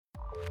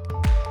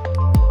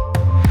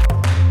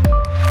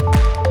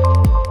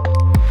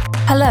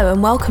Hello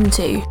and welcome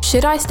to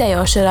Should I Stay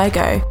or Should I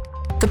Go?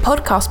 The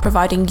podcast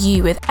providing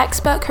you with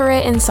expert career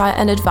insight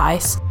and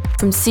advice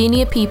from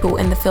senior people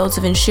in the fields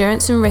of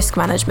insurance and risk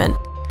management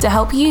to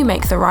help you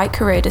make the right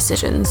career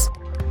decisions.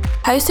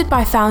 Hosted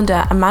by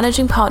founder and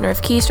managing partner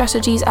of Key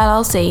Strategies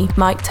LLC,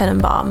 Mike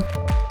Tenenbaum.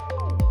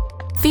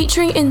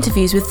 Featuring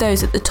interviews with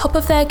those at the top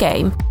of their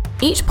game,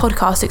 each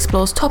podcast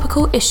explores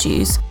topical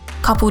issues,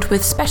 coupled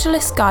with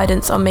specialist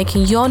guidance on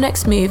making your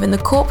next move in the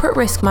corporate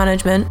risk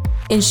management,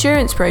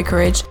 insurance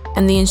brokerage,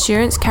 and the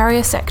insurance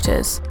carrier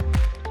sectors.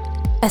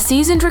 A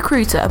seasoned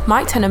recruiter,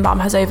 Mike Tenenbaum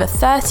has over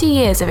 30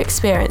 years of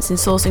experience in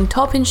sourcing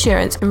top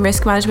insurance and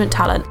risk management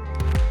talent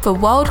for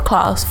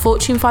world-class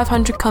Fortune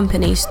 500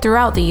 companies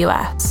throughout the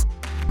US.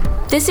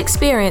 This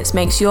experience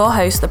makes your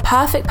host the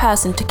perfect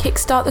person to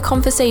kickstart the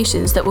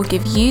conversations that will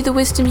give you the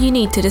wisdom you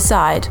need to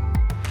decide,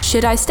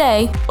 should I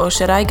stay or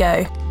should I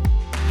go?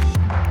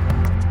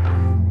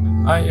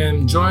 I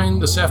am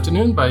joined this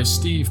afternoon by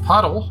Steve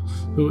Pottle,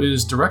 who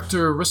is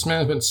Director of Risk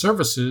Management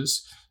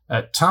Services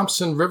at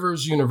Thompson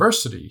Rivers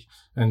University,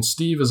 and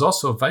Steve is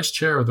also Vice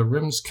Chair of the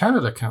RIMS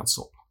Canada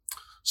Council.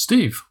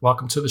 Steve,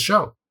 welcome to the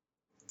show.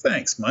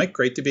 Thanks, Mike.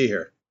 Great to be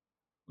here.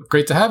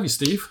 Great to have you,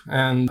 Steve.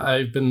 And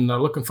I've been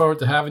looking forward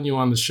to having you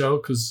on the show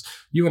because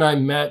you and I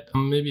met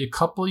maybe a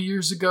couple of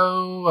years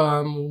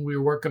ago when we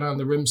were working on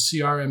the RIMS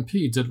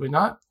CRMP, did we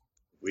not?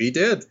 We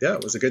did. Yeah,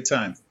 it was a good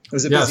time. It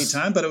was a busy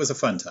time, but it was a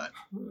fun time.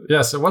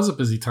 Yes, it was a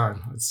busy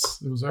time.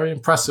 It was very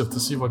impressive to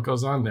see what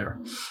goes on there.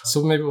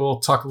 So maybe we'll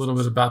talk a little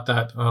bit about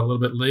that a little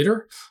bit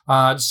later.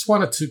 I just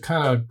wanted to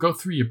kind of go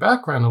through your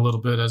background a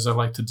little bit, as I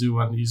like to do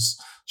on these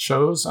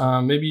shows.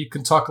 Maybe you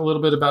can talk a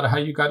little bit about how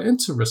you got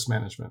into risk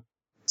management.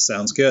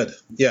 Sounds good.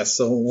 Yeah,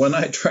 so when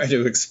I try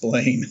to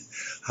explain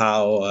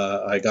how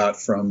I got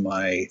from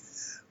my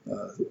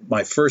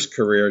first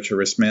career to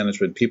risk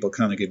management, people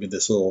kind of give me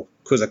this little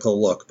quizzical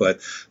look. But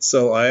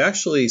so I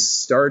actually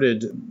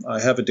I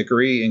have a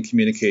degree in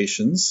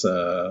communications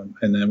and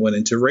then went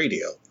into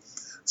radio.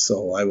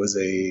 So I was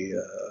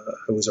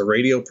a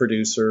radio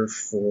producer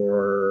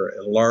for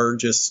the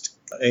largest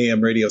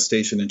AM radio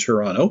station in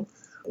Toronto,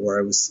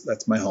 where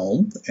that's my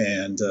home.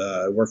 And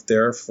I worked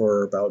there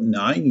for about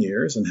 9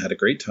 years and had a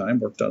great time.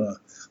 Worked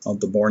on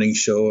the morning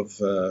show of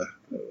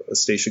a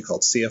station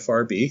called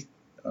CFRB.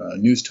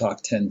 News Talk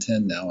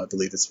 1010 now, I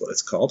believe it's what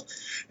it's called,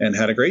 and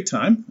had a great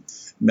time.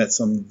 Met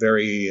some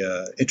very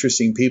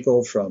interesting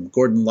people, from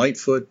Gordon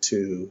Lightfoot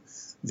to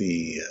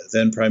the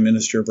then Prime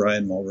Minister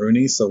Brian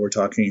Mulroney. So we're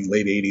talking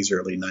late 80s,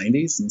 early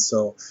 90s. And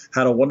so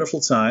had a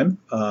wonderful time.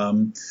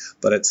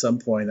 But at some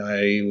point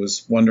I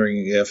was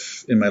wondering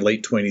if in my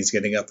late 20s,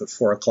 getting up at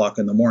 4 o'clock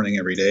in the morning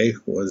every day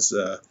was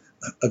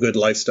a good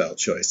lifestyle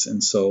choice.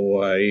 And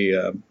so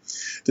I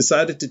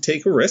decided to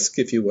take a risk,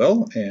 if you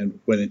will, and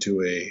went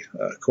into a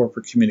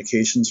corporate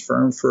communications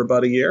firm for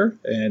about a year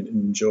and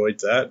enjoyed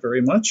that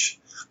very much.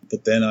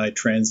 But then I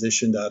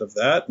transitioned out of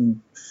that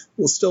and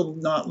was still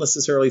not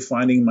necessarily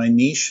finding my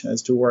niche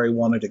as to where I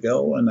wanted to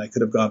go. And I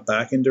could have gone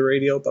back into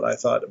radio, but I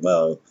thought,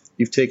 well,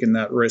 you've taken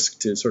that risk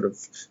to sort of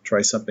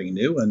try something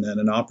new. And then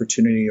an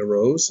opportunity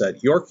arose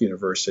at York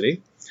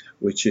University,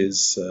 which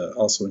is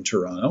also in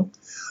Toronto,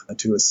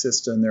 to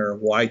assist in their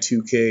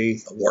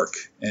Y2K work.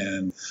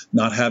 And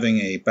not having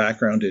a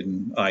background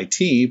in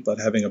IT, but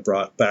having a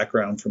broad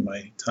background from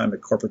my time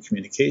at corporate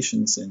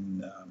communications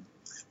in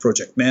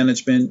project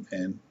management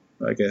and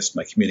I guess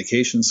my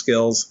communication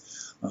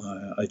skills,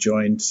 I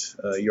joined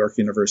York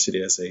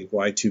University as a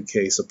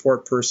Y2K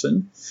support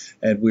person,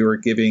 and we were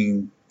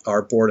giving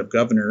our Board of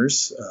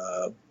Governors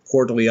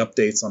quarterly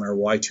updates on our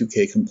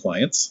Y2K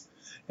compliance.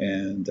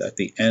 And at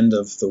the end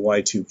of the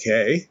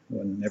Y2K,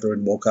 when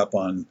everyone woke up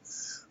on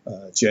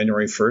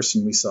January 1st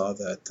and we saw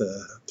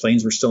that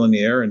planes were still in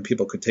the air and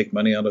people could take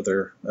money out of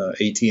their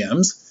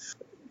ATMs,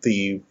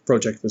 the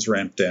project was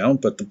ramped down,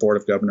 but the Board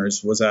of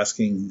Governors was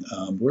asking,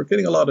 we're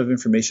getting a lot of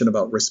information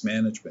about risk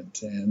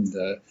management,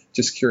 and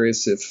just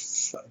curious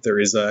if there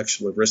is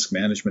actually a risk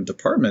management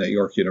department at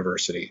York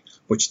University,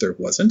 which there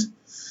wasn't.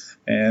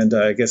 And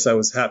I guess I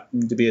was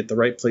happened to be at the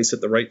right place at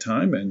the right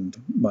time, and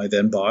my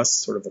then boss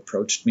sort of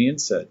approached me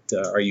and said,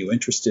 are you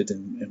interested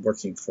in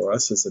working for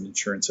us as an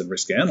insurance and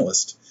risk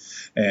analyst?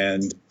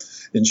 And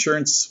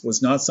insurance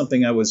was not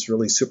something I was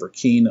really super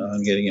keen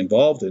on getting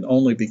involved in,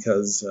 only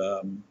because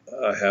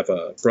I have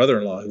a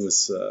brother-in-law who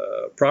was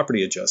a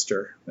property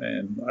adjuster,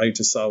 and I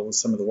just saw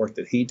some of the work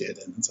that he did,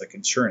 and it's like,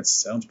 insurance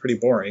sounds pretty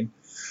boring.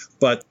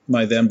 But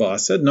my then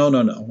boss said, no,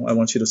 I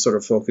want you to sort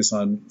of focus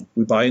on,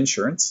 we buy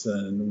insurance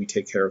and we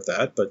take care of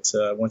that, but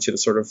I want you to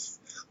sort of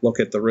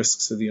look at the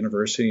risks of the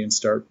university and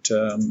start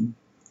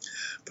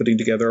putting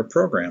together a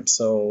program.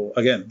 So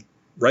again,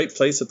 right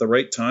place at the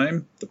right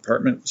time.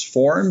 Department was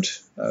formed.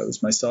 It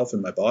was myself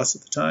and my boss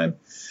at the time.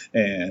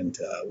 And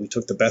we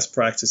took the best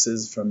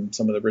practices from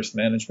some of the risk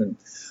management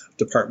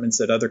departments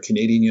at other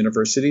Canadian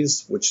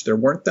universities, which there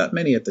weren't that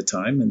many at the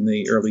time in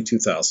the early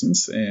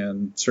 2000s.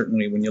 And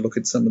certainly when you look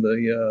at some of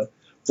the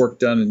work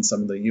done in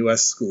some of the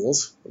U.S.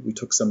 schools, we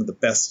took some of the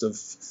best of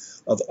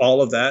of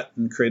all of that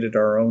and created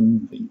our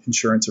own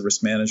insurance and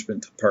risk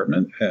management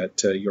department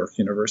at York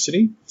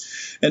University.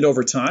 And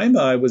over time,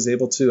 I was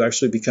able to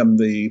actually become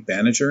the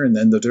manager and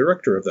then the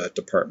director of that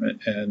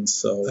department. And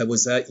so I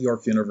was at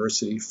York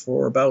University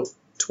for about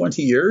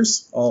 20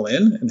 years all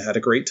in and had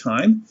a great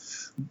time.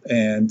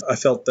 And I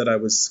felt that I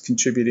was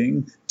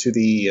contributing to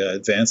the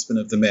advancement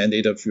of the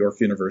mandate of York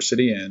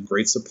University and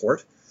great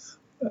support.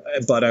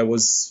 But I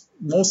was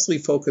mostly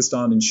focused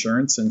on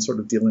insurance and sort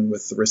of dealing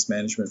with the risk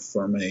management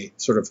from a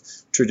sort of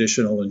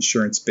traditional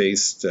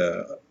insurance-based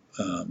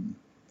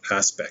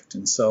aspect.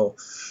 And so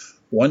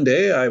one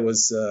day I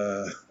was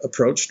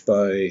approached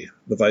by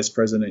the vice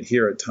president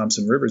here at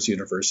Thompson Rivers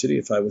University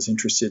if I was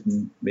interested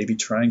in maybe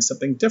trying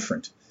something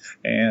different.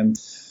 And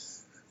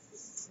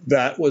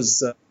that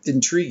was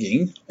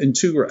intriguing in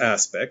two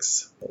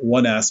aspects.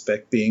 One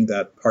aspect being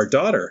that our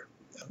daughter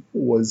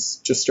was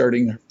just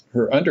starting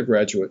her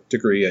undergraduate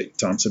degree at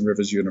Thompson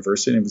Rivers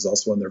University and was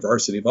also on their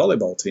varsity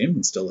volleyball team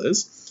and still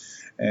is.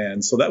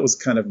 And so that was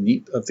kind of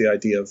neat of the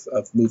idea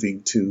of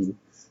moving to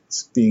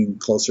being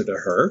closer to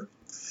her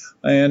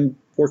and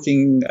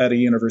working at a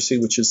university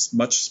which is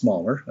much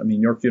smaller. I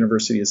mean, York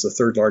University is the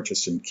third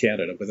largest in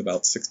Canada with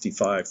about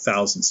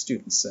 65,000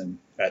 students. And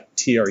at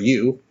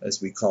TRU,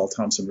 as we call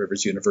Thompson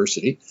Rivers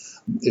University,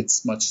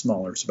 it's much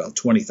smaller. It's about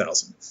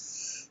 20,000.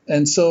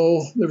 And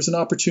so there was an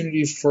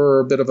opportunity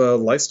for a bit of a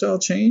lifestyle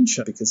change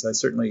because I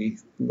certainly,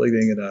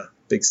 living in a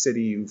big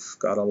city, you've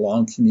got a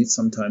long commute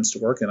sometimes to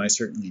work, and I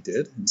certainly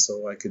did. And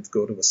so I could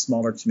go to a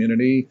smaller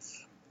community,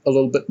 a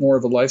little bit more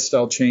of a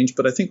lifestyle change.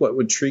 But I think what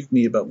intrigued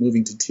me about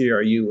moving to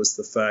TRU was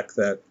the fact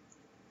that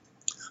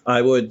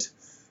I would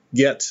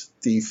get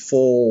the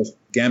full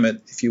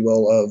gamut, if you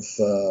will, of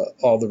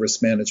all the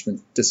risk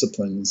management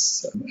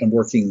disciplines and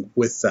working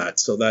with that.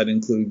 So that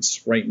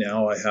includes, right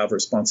now, I have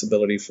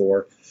responsibility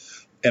for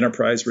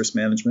enterprise risk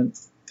management,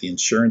 the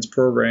insurance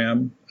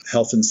program,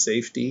 health and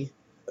safety,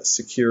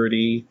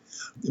 security,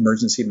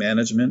 emergency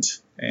management.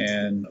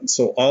 And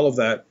so all of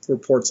that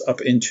reports up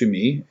into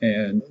me,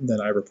 and then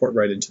I report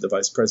right into the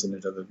vice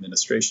president of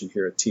administration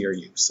here at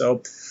TRU.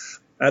 So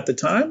at the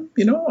time,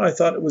 I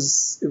thought it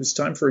was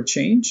time for a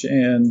change,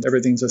 and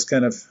everything just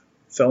kind of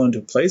fell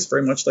into place,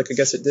 very much like I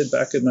guess it did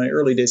back in my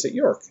early days at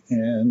York.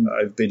 And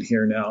I've been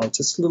here now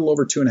just a little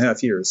over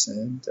 2.5 years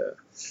and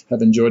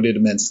have enjoyed it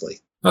immensely.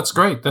 That's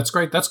great. That's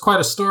great. That's quite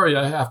a story,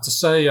 I have to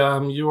say.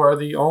 You are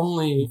the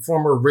only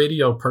former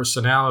radio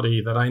personality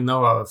that I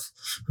know of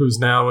who's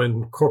now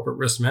in corporate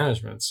risk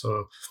management.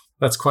 So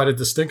that's quite a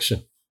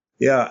distinction.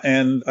 Yeah,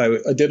 and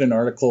I did an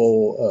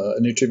article,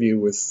 an interview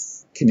with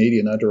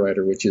Canadian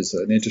Underwriter, which is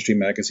an industry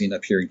magazine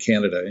up here in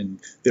Canada. And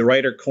the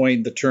writer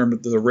coined the term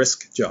the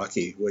risk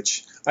jockey,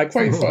 which I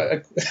quite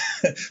find.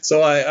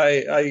 So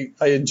I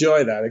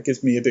enjoy that. It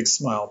gives me a big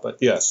smile. But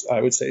yes,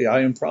 I would say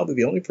I am probably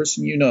the only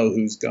person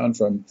who's gone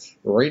from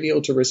radio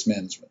to risk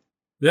management.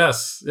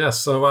 Yes.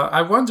 So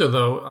I wonder,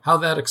 though, how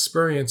that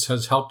experience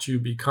has helped you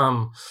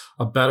become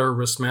a better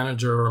risk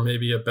manager or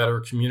maybe a better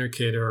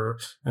communicator,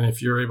 and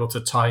if you're able to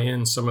tie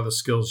in some of the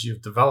skills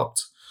you've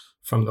developed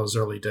from those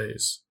early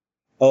days.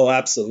 Oh,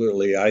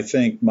 absolutely. I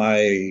think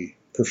my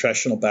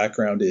professional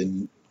background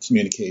in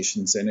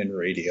communications and in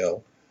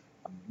radio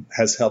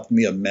has helped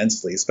me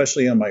immensely,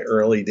 especially in my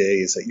early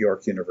days at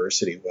York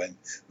University.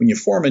 When you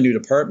form a new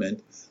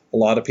department, a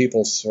lot of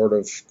people sort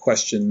of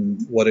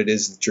question what it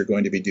is that you're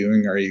going to be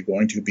doing. Are you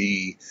going to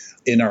be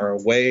in our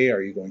way?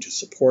 Are you going to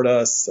support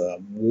us?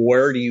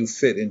 Where do you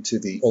fit into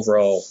the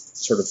overall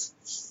sort of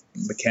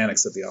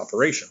mechanics of the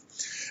operation?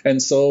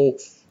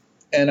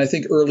 And I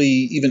think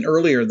even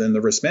earlier than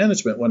the risk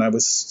management, when I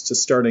was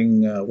just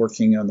starting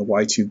working on the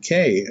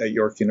Y2K at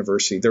York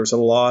University, there was a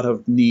lot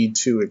of need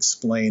to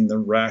explain the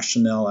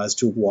rationale as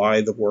to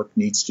why the work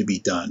needs to be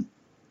done.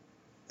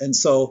 And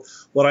so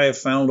what I have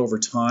found over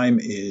time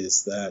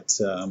is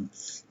that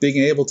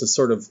being able to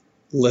sort of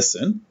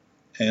listen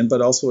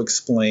but also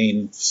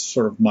explain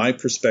sort of my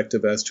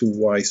perspective as to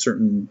why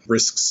certain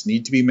risks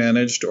need to be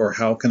managed or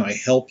how can I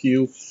help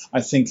you,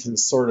 I think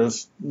has sort of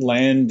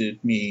landed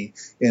me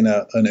in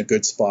a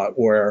good spot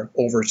where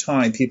over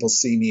time people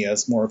see me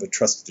as more of a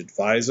trusted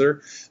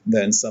advisor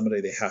than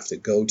somebody they have to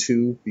go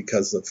to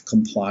because of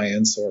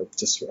compliance or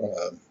just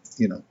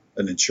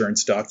an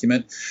insurance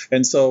document.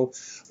 And so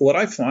what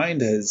I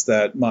find is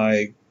that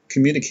my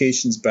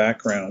communications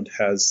background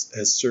has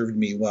served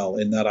me well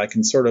in that I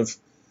can sort of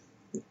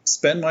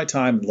spend my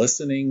time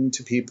listening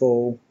to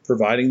people,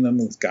 providing them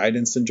with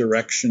guidance and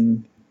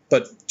direction,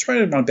 but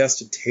trying my best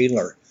to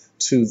tailor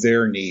to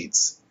their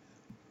needs.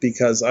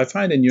 Because I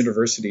find in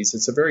universities,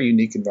 it's a very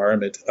unique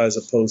environment as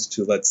opposed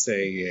to, let's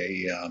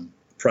say, a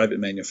private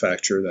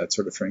manufacturer, that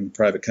sort of thing,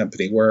 private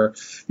company, where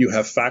you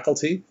have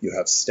faculty, you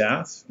have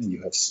staff, and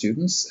you have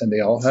students, and they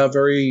all have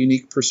very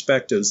unique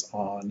perspectives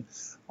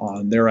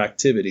on their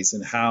activities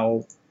and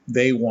how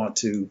they want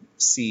to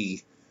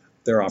see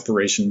their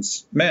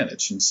operations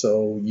managed. And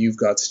so you've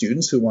got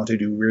students who want to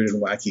do weird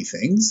and wacky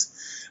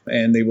things,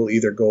 and they will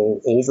either go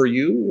over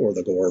you or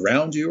they'll go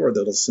around you or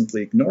they'll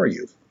simply ignore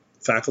you.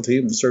 faculty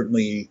will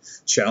certainly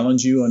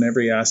challenge you on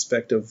every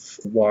aspect of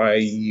why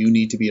you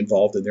need to be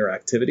involved in their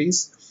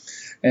activities.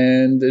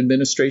 And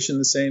administration,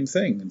 the same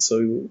thing. And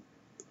so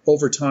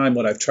over time,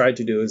 what I've tried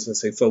to do is I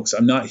say, folks,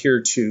 I'm not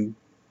here to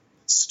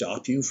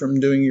stop you from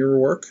doing your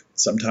work.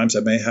 Sometimes I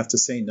may have to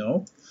say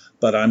no,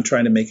 but I'm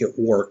trying to make it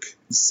work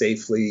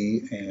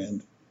safely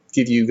and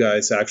give you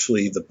guys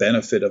actually the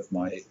benefit of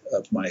my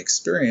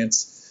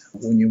experience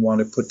when you want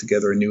to put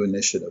together a new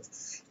initiative.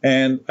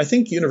 And I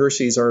think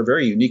universities are a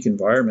very unique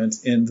environment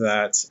in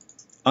that,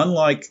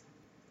 unlike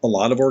a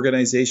lot of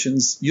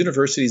organizations,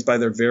 universities by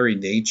their very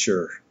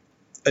nature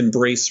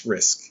embrace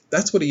risk.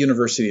 That's what a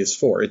university is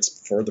for.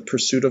 It's for the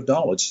pursuit of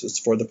knowledge. It's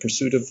for the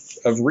pursuit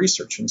of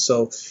research. And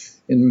so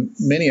in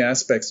many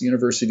aspects,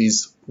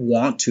 universities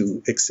want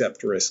to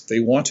accept risk. They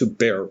want to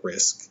bear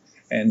risk.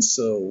 And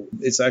so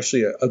it's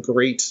actually a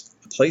great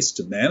place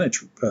to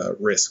manage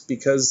risk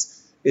because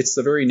it's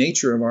the very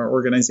nature of our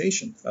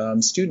organization.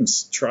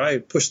 Students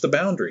push the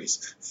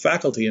boundaries.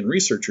 Faculty and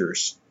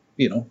researchers,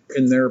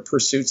 in their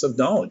pursuits of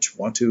knowledge,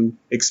 want to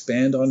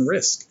expand on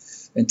risk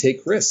and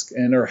take risk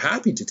and are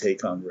happy to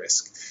take on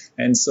risk.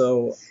 And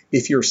so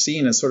if you're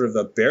seen as sort of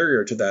a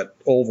barrier to that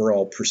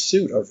overall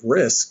pursuit of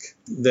risk,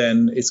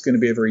 then it's going to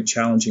be a very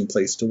challenging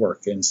place to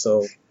work. And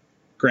so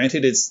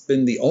granted, it's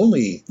been the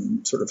only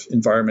sort of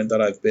environment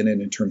that I've been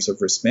in terms of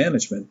risk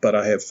management, but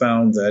I have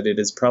found that it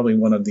is probably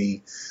one of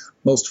the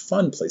most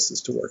fun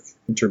places to work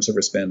in terms of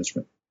risk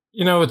management.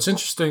 It's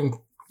interesting.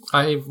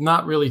 I've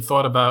not really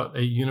thought about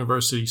a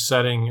university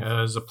setting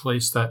as a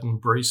place that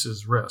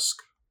embraces risk.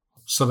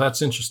 So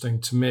that's interesting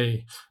to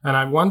me. And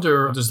I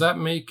wonder, does that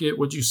make it,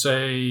 would you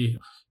say,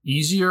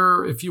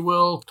 easier, if you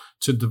will,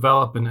 to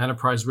develop an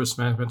enterprise risk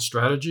management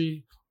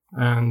strategy?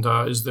 And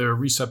is there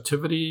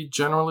receptivity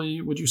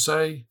generally, would you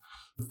say,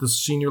 at the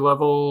senior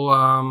level,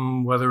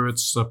 whether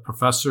it's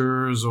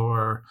professors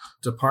or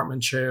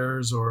department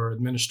chairs or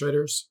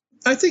administrators?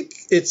 I think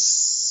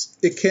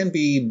it can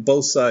be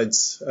both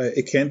sides.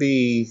 It can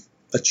be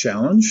a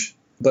challenge,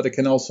 but it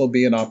can also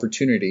be an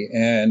opportunity.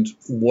 And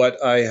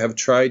what I have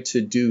tried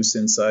to do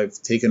since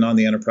I've taken on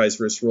the enterprise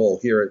risk role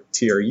here at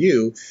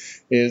TRU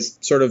is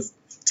sort of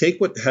take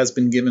what has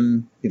been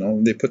given,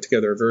 they put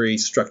together a very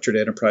structured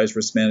enterprise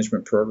risk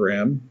management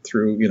program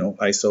through,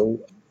 ISO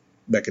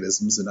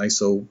mechanisms and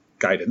ISO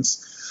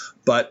guidance.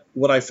 But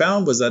what I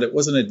found was that it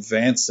wasn't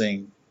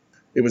advancing,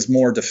 it was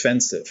more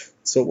defensive.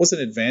 So it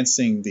wasn't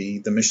advancing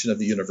the mission of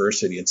the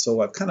university. And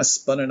so I've kind of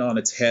spun it on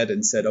its head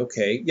and said,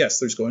 okay, yes,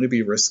 there's going to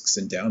be risks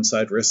and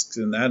downside risks,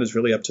 and that is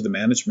really up to the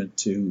management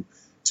to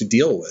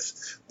deal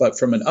with. But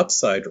from an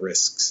upside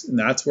risks, and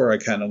that's where I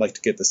kind of like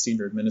to get the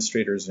senior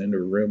administrators into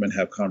a room and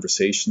have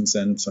conversations,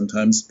 and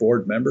sometimes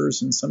board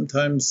members and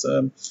sometimes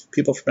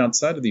people from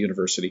outside of the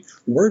university.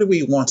 Where do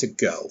we want to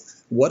go?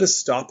 What is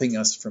stopping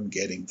us from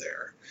getting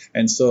there?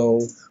 And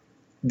so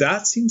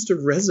that seems to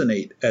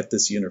resonate at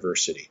this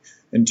university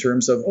in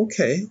terms of,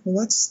 okay,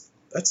 well,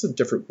 that's a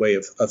different way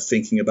of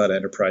thinking about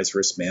enterprise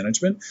risk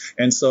management.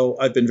 And so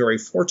I've been very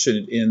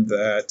fortunate in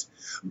that,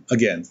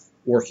 again,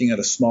 working at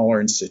a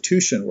smaller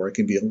institution where I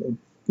can be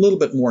a little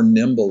bit more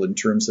nimble in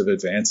terms of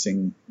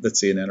advancing,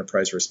 let's say, an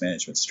enterprise risk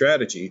management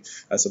strategy,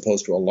 as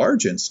opposed to a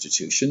large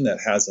institution that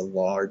has a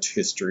large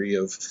history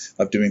of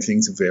doing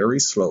things very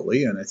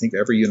slowly. And I think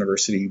every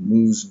university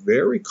moves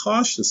very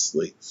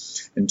cautiously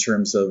in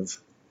terms of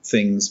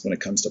things when it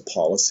comes to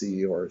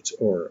policy or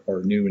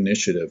new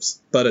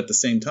initiatives. But at the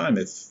same time,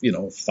 if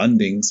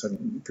funding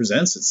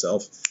presents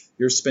itself,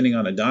 you're spinning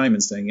on a dime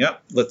and saying,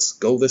 "Yep, let's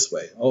go this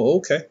way." Oh,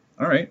 okay.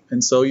 All right.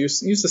 And so you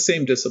use the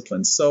same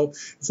disciplines. So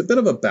it's a bit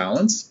of a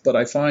balance, but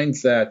I find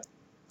that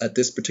at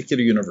this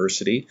particular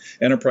university,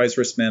 enterprise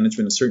risk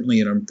management is certainly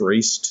an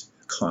embraced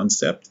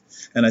concept.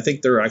 And I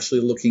think they're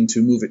actually looking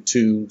to move it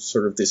to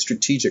sort of the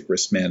strategic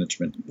risk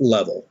management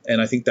level.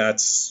 And I think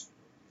that's,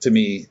 to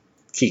me,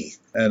 key.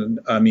 And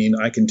I mean,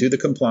 I can do the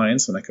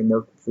compliance and I can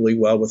work really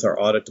well with our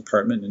audit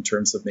department in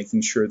terms of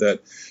making sure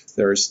that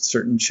there's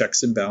certain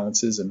checks and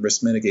balances and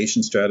risk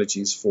mitigation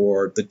strategies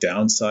for the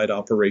downside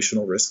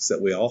operational risks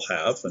that we all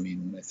have. I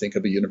mean, when I think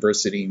of a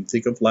university and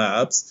think of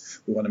labs,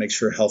 we want to make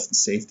sure health and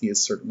safety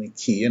is certainly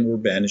key, and we're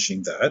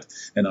managing that.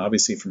 And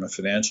obviously from a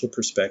financial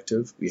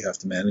perspective, we have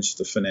to manage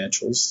the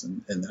financials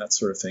and that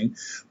sort of thing.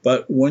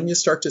 But when you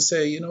start to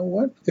say, you know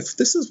what, if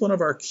this is one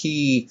of our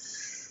key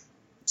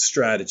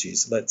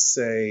strategies, let's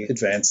say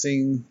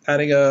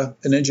adding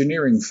an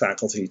engineering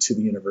faculty to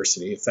the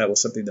university, if that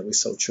was something that we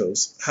so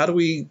chose, how do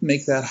we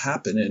make that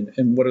happen,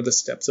 and what are the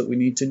steps that we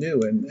need to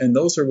do? And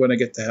those are when I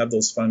get to have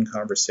those fun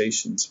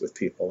conversations with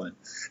people,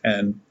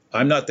 and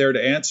I'm not there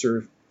to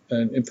answer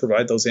and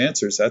provide those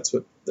answers. That's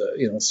what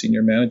the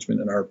senior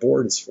management and our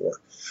board is for.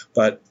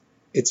 But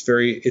it's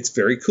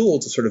very cool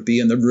to sort of be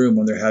in the room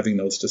when they're having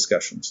those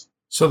discussions.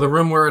 So the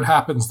room where it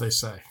happens, they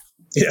say.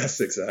 Yes,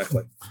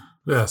 exactly.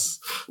 Yes.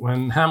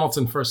 When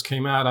Hamilton first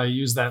came out, I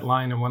used that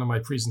line in one of my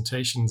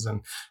presentations, and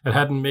it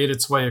hadn't made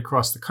its way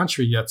across the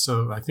country yet.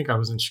 So I think I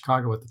was in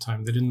Chicago at the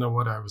time. They didn't know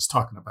what I was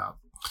talking about.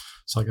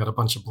 So I got a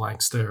bunch of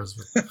blank stares.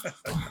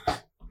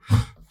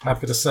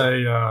 Happy to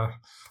say,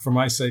 for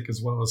my sake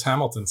as well as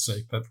Hamilton's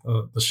sake, that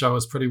the show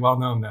is pretty well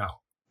known now.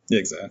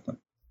 Exactly.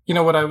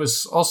 What I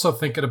was also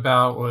thinking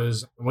about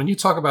was when you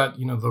talk about,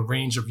 the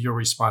range of your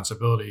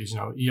responsibilities,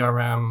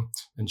 ERM,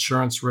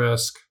 insurance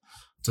risk,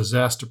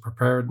 disaster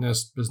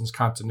preparedness, business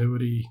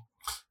continuity,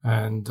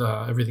 and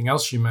everything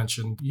else you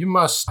mentioned, you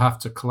must have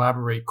to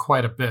collaborate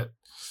quite a bit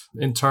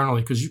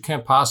internally because you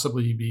can't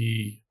possibly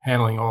be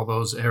handling all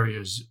those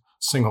areas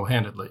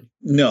single-handedly.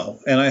 No,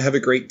 and I have a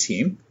great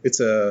team. It's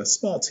a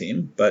small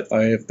team, but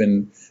I have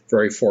been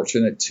very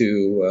fortunate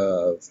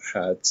to have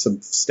had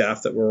some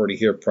staff that were already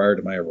here prior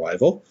to my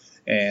arrival,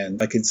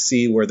 and I could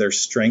see where their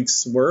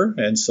strengths were,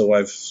 and so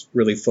I've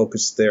really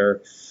focused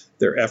their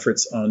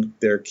efforts on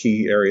their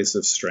key areas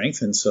of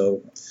strength, and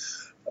so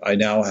I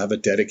now have a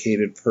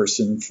dedicated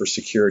person for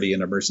security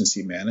and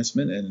emergency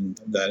management, and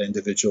that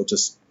individual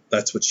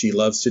that's what she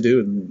loves to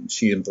do, and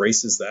she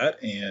embraces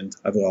that. And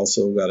I've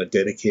also got a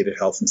dedicated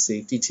health and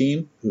safety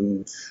team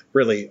who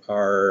really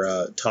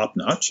are top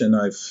notch, and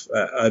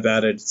I've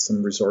added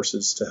some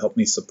resources to help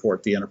me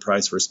support the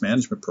enterprise risk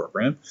management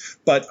program.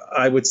 But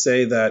I would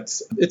say that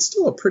it's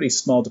still a pretty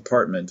small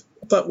department,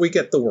 but we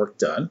get the work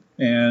done.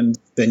 And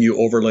then you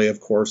overlay, of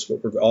course,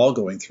 what we're all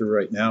going through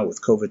right now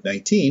with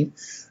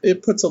COVID-19.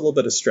 It puts a little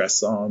bit of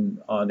stress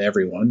on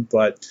everyone.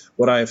 But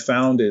what I have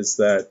found is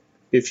that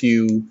if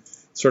you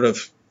sort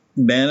of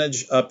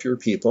manage up your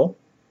people,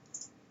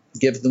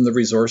 give them the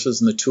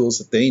resources and the tools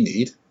that they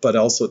need, but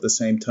also at the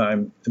same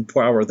time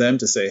empower them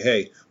to say,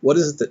 hey, what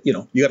is it that,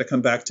 you got to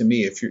come back to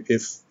me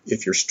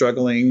if you're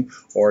struggling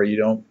or you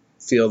don't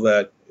feel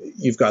that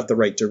you've got the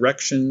right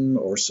direction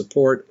or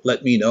support,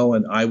 let me know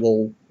and I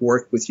will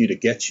work with you to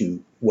get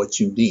you what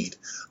you need.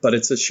 But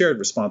it's a shared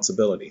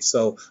responsibility.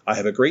 So I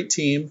have a great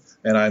team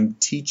and I'm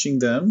teaching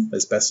them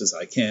as best as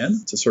I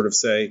can to sort of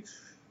say,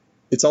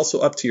 it's also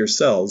up to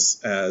yourselves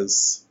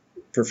as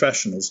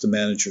professionals to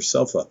manage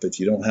yourself up. If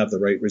you don't have the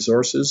right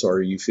resources or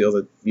you feel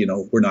that,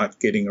 we're not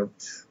getting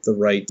the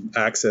right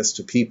access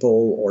to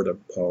people or to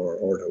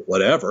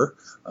whatever,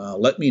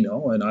 let me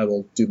know and I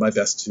will do my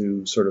best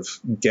to sort of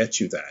get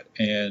you that.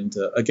 And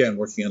again,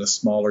 working at a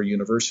smaller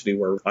university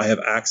where I have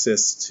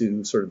access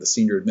to sort of the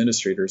senior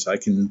administrators, I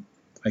can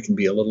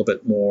be a little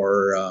bit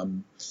more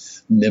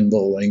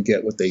nimble and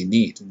get what they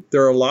need.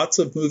 There are lots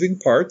of moving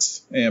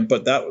parts,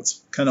 but that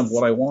was kind of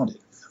what I wanted.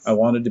 I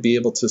wanted to be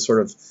able to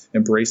sort of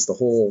embrace the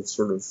whole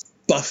sort of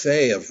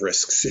buffet of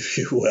risks, if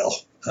you will,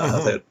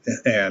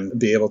 and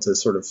be able to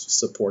sort of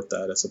support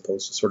that as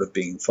opposed to sort of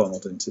being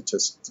funneled into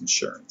just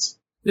insurance.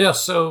 Yeah,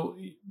 so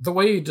the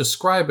way you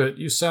describe it,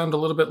 you sound a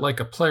little bit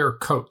like a player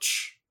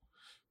coach.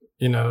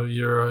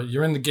 You're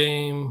in the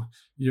game,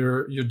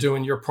 you're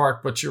doing your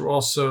part, but you're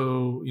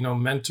also,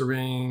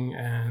 mentoring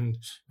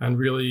and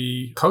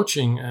really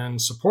coaching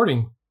and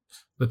supporting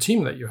the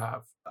team that you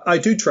have. I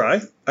do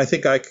try. I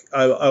think I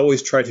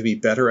always try to be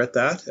better at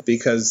that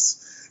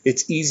because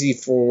it's easy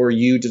for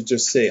you to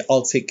just say,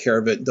 I'll take care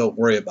of it. Don't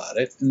worry about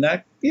it. And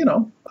that,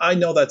 I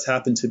know that's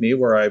happened to me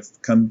where I've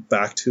come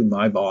back to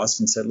my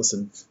boss and said,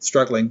 listen,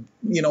 struggling,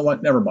 you know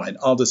what? Never mind.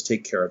 I'll just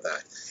take care of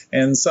that.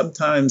 And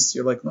sometimes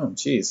you're like, oh,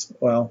 geez,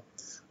 well,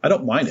 I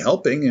don't mind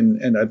helping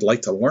and I'd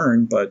like to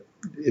learn. But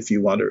if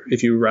you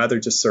rather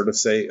just sort of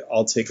say,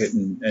 I'll take it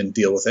and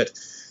deal with it.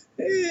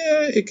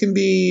 It can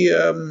be,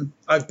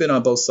 I've been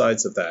on both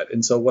sides of that.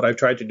 And so what I've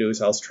tried to do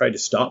is I'll try to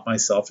stop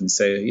myself and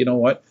say, you know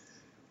what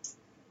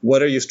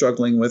are you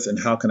struggling with and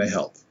how can I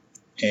help?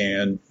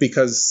 And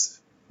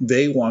because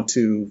they want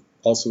to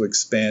also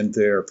expand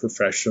their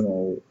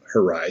professional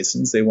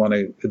horizons, they want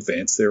to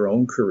advance their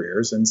own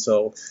careers. And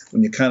so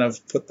when you kind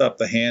of put up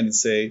the hand and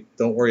say,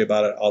 don't worry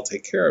about it, I'll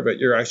take care of it,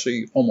 you're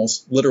actually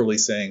almost literally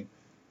saying,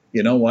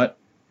 you know what?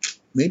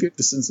 Maybe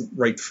this isn't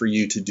right for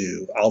you to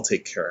do. I'll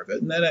take care of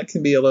it. And then it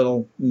can be a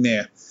little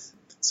meh.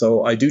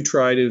 So I do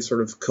try to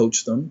sort of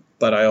coach them,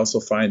 but I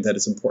also find that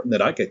it's important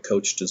that I get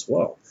coached as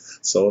well.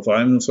 So if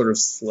I'm sort of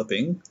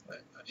slipping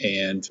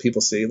and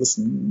people say,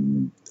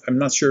 listen, I'm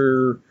not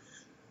sure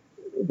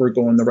we're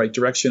going the right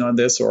direction on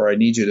this, or I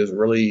need you to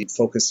really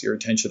focus your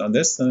attention on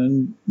this,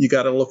 then you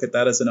got to look at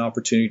that as an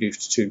opportunity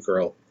to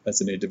grow as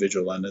an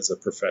individual and as a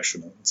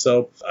professional.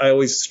 So I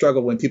always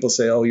struggle when people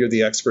say, oh, you're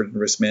the expert in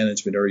risk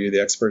management, or you're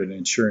the expert in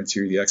insurance,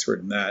 you're the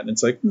expert in that. And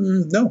it's like,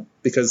 no,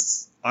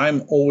 because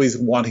I'm always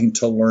wanting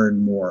to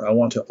learn more. I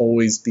want to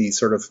always be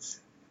sort of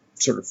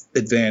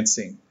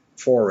advancing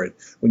forward.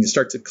 When you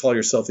start to call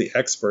yourself the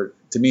expert,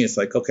 to me, it's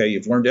like, okay,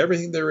 you've learned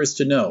everything there is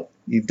to know.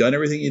 You've done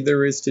everything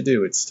there is to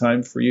do. It's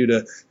time for you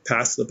to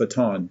pass the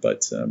baton.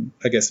 But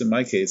I guess in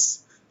my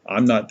case,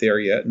 I'm not there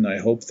yet. And I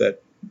hope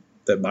that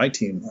my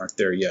team aren't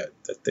there yet,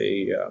 that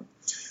they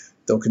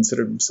don't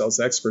consider themselves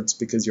experts,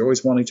 because you're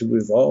always wanting to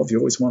evolve. You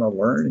always want to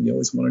learn, and you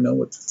always want to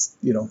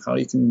know how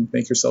you can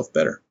make yourself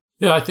better.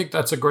 Yeah, I think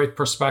that's a great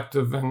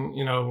perspective. And,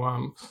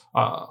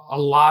 a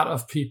lot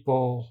of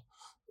people,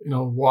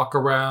 walk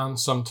around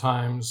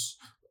sometimes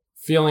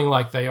feeling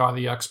like they are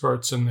the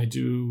experts, and they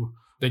do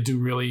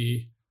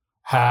really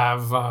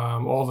have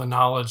all the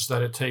knowledge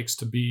that it takes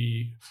to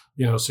be,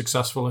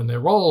 successful in their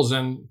roles,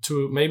 and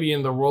to maybe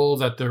in the role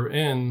that they're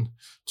in,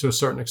 to a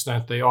certain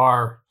extent, they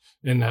are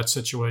in that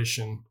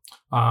situation.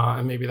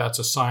 And maybe that's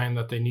a sign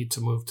that they need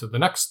to move to the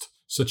next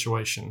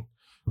situation.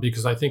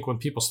 Because I think when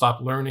people stop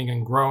learning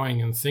and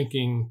growing and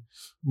thinking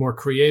more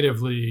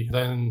creatively,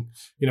 then,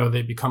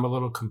 they become a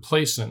little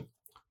complacent.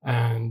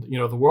 And,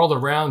 the world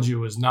around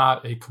you is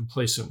not a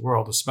complacent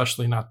world,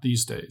 especially not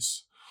these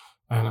days.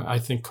 And I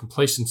think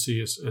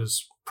complacency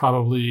is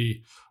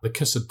probably the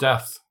kiss of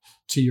death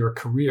to your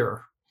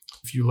career.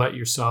 If you let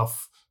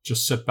yourself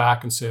just sit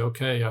back and say,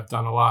 okay, I've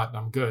done a lot and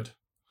I'm good,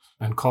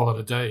 and call it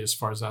a day as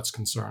far as that's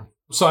concerned.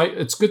 So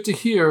it's good to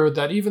hear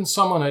that even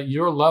someone at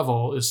your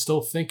level is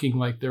still thinking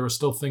like there are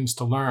still things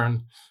to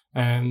learn,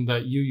 and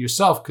that you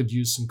yourself could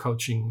use some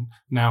coaching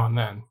now and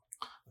then.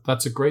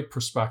 That's a great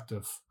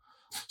perspective.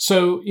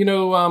 So,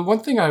 one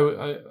thing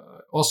I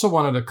also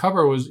wanted to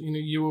cover was,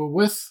 you were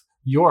with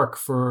York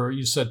for,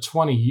 you said,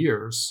 20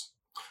 years.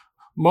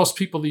 Most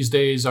people these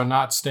days are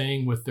not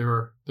staying with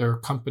their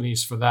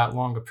companies for that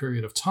long a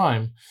period of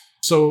time.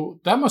 So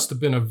that must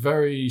have been a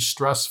very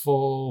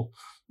stressful,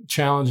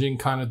 challenging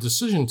kind of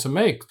decision to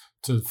make,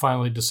 to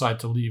finally decide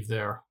to leave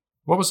there.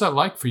 What was that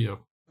like for you?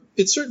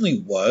 It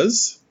certainly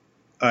was.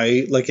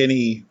 Like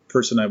any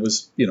person, I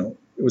was,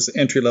 it was an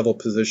entry-level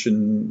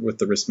position with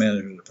the risk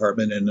management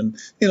department. And,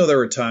 there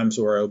were times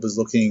where I was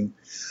looking,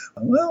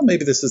 well,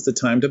 maybe this is the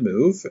time to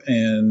move.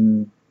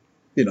 And,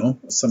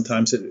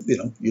 sometimes,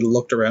 you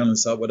looked around and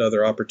saw what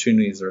other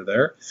opportunities are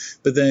there.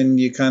 But then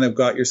you kind of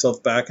got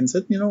yourself back and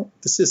said,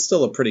 this is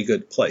still a pretty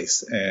good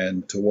place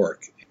and to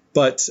work.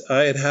 But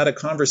I had a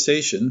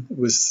conversation.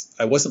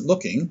 I wasn't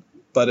looking,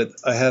 but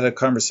I had a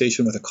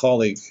conversation with a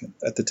colleague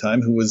at the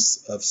time who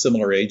was of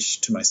similar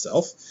age to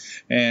myself.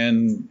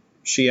 And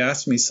she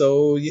asked me,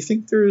 so you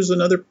think there's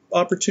another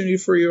opportunity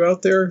for you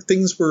out there?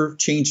 Things were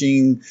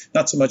changing,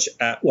 not so much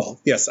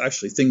yes,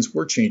 actually, things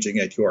were changing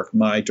at York.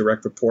 My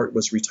direct report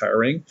was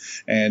retiring,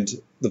 and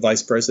the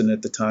vice president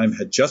at the time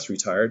had just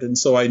retired. And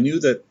so I knew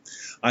that,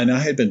 and I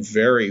had been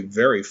very,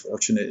 very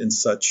fortunate in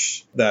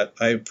such that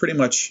I pretty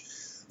much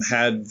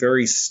had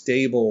very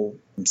stable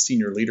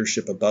senior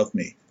leadership above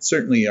me.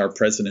 Certainly our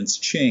presidents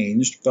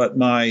changed, but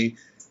my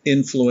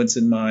influence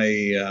and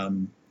my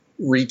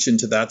reach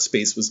into that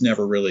space was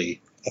never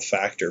really a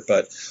factor.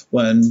 But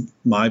when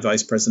my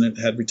vice president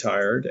had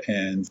retired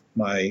and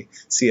my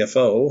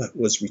CFO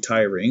was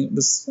retiring, it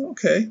was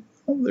okay.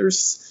 Well,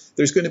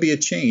 there's going to be a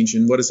change,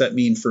 and what does that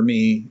mean for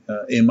me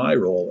in my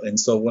role? And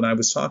so when I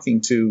was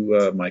talking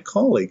to my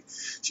colleague,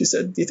 she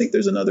said, "Do you think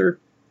there's another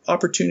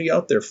opportunity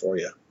out there for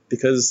you?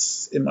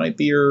 Because it might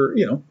be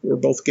we're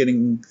both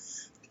getting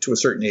to a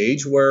certain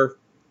age where,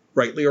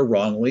 rightly or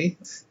wrongly,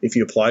 if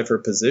you apply for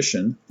a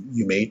position,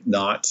 you may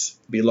not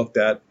be looked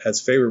at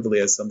as favorably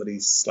as somebody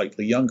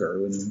slightly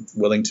younger and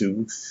willing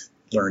to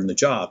learn the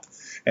job."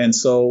 And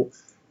so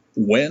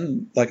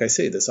when, like I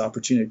say, this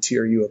opportunity at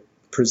TRU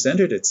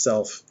presented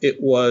itself,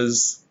 it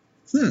was,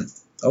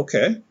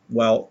 okay,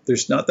 well,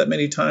 there's not that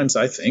many times,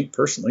 I think,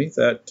 personally,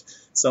 that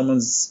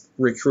someone's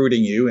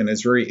recruiting you and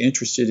is very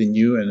interested in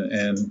you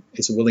and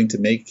is willing to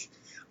make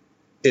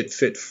it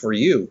fit for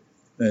you.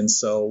 And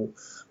so,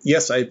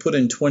 yes, I had put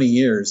in 20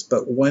 years,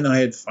 but when I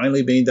had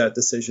finally made that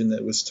decision that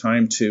it was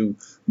time to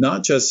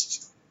not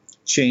just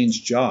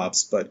change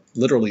jobs, but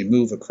literally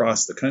move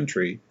across the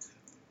country,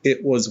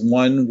 it was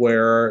one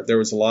where there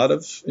was a lot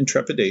of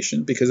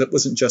intrepidation, because it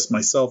wasn't just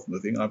myself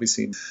moving.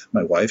 Obviously,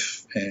 my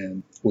wife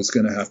was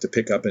going to have to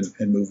pick up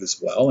and move as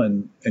well.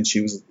 And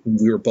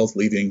we were both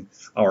leaving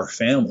our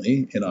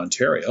family in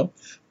Ontario.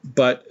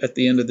 But at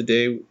the end of the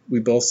day, we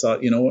both thought,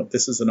 what,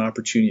 this is an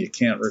opportunity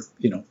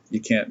you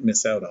can't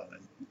miss out on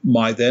it.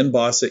 My then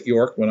boss at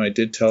York, when I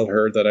did tell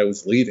her that I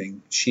was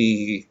leaving,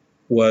 she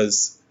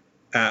was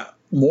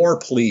more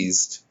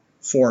pleased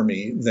for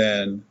me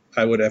than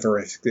I would ever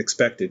have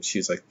expected.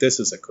 She's like, "This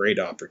is a great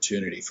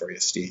opportunity for you,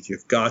 Steve.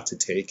 You've got to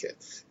take it.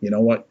 You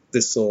know what?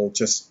 This will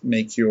just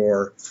make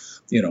your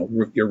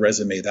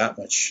resume that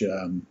much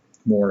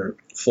more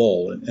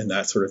full and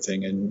that sort of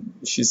thing." And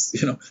she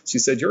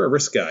said, "You're a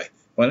risk guy.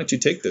 Why don't you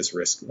take this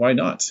risk? Why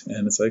not?"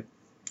 And it's like,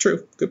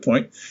 true, good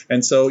point.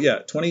 And so,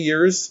 20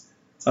 years.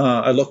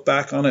 I look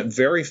back on it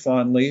very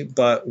fondly,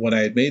 but when I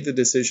had made the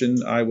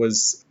decision, I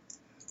was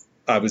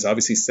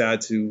obviously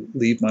sad to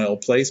leave my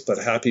old place, but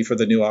happy for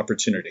the new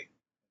opportunity.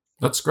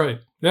 That's great.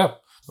 Yeah.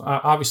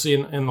 Obviously,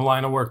 in the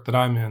line of work that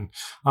I'm in,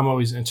 I'm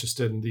always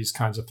interested in these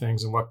kinds of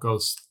things and what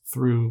goes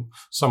through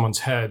someone's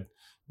head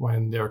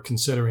when they're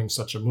considering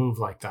such a move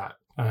like that.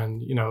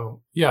 And,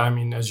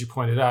 as you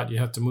pointed out, you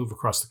have to move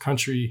across the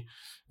country,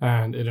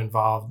 and it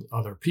involved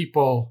other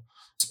people.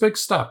 It's a big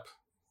step.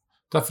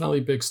 Definitely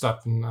a big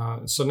step.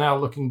 And so now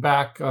looking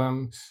back,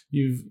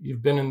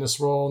 you've been in this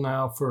role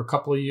now for a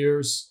couple of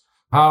years.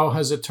 How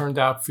has it turned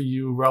out for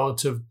you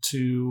relative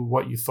to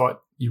what you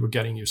thought you were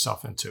getting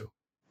yourself into?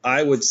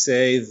 I would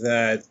say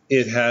that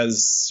it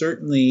has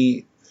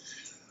certainly,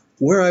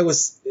 where I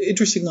was,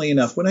 interestingly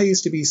enough, when I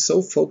used to be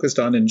so focused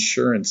on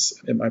insurance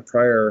at my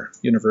prior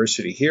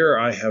university, here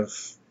I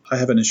I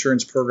have an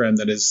insurance program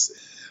that is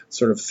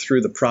sort of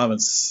through the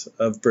province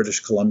of British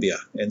Columbia.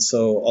 And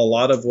so a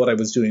lot of what I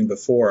was doing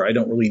before, I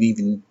don't really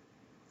even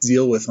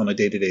deal with on a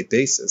day-to-day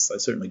basis. I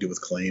certainly do with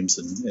claims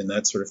and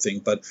that sort of thing.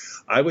 But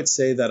I would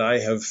say that I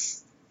have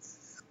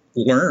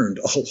learned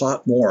a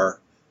lot more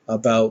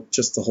about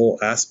just the whole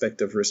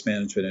aspect of risk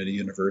management at a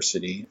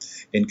university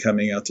in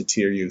coming out to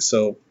TRU.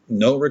 So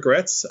no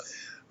regrets.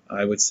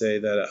 I would say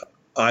that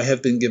I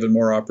have been given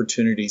more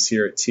opportunities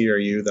here at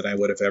TRU than I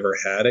would have ever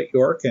had at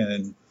York.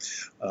 And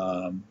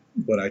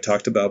when I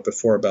talked about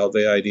before about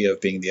the idea of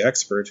being the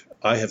expert,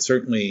 I have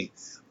certainly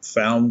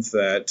found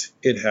that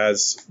it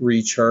has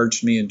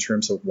recharged me in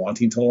terms of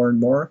wanting to learn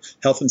more.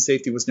 Health and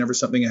safety was never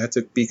something I had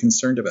to be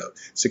concerned about.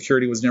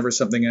 Security was never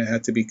something I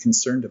had to be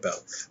concerned about.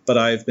 But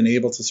I've been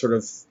able to sort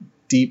of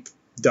deep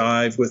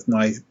dive with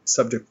my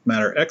subject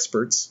matter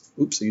experts,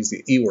 I used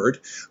the E word,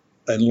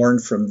 and learn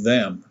from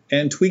them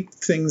and tweak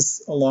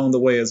things along the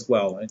way as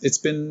well. It's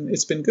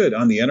been good.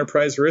 On the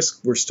enterprise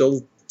risk, we're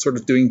still sort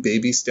of doing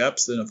baby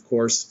steps. And of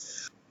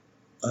course,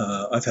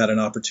 I've had an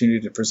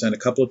opportunity to present a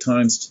couple of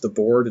times to the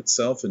board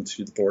itself and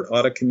to the board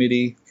audit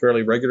committee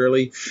fairly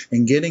regularly,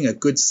 and getting a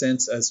good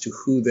sense as to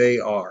who they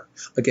are.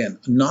 Again,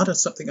 not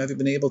as something I've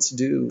been able to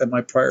do at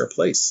my prior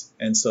place.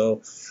 And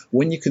so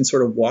when you can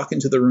sort of walk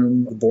into the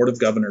room, the board of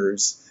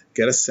governors,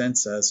 get a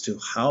sense as to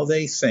how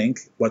they think,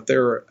 what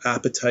their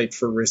appetite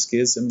for risk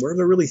is, and where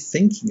they're really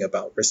thinking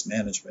about risk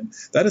management,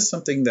 that is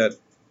something that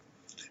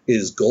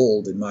is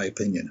gold, in my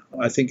opinion.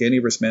 I think any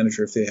risk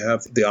manager, if they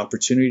have the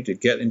opportunity to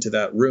get into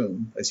that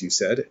room, as you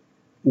said,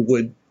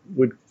 would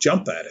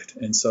jump at it.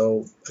 And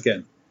so,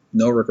 again,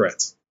 no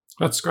regrets.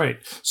 That's great.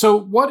 So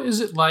what is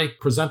it like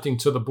presenting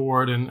to the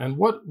board, and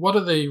what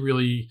are they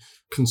really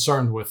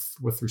concerned with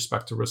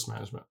respect to risk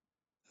management?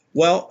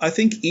 Well, I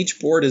think each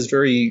board is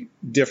very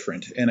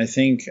different. And I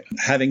think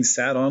having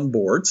sat on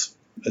boards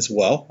as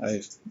well,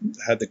 I've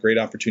had the great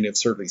opportunity of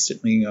certainly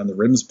sitting on the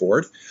RIMS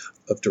board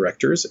of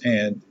directors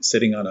and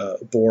sitting on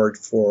a board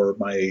for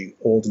my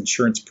old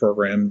insurance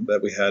program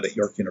that we had at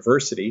York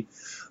University.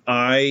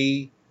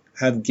 I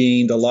have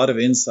gained a lot of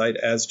insight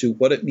as to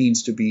what it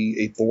means to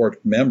be a board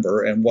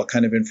member and what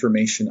kind of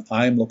information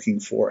I'm looking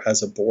for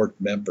as a board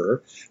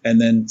member,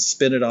 and then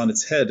spin it on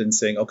its head and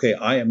saying, okay,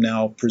 I am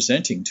now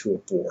presenting to a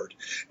board.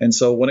 And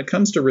so when it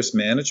comes to risk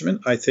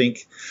management, I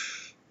think,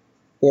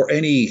 or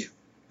any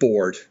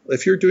board,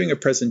 if you're doing a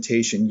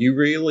presentation, you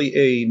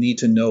really need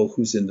to know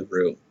who's in the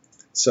room.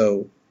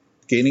 So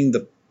gaining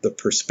the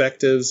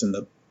perspectives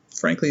and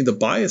frankly, the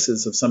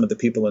biases of some of the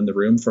people in the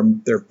room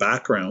from their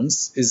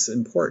backgrounds is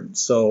important.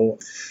 So,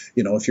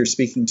 if you're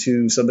speaking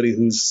to somebody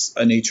who's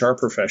an HR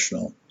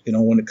professional,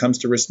 when it comes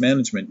to risk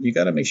management, you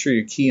got to make sure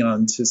you're key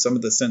on to some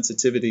of the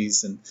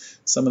sensitivities and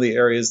some of the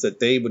areas that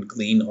they would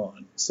glean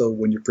on. So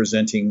when you're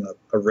presenting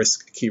a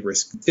key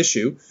risk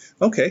issue,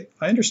 okay,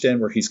 I understand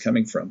where he's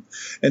coming from.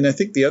 And I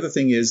think the other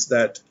thing is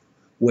that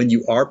when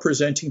you are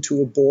presenting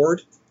to a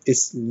board,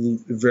 it's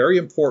very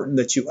important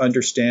that you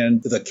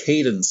understand the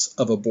cadence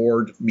of a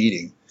board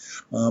meeting.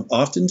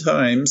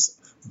 Oftentimes,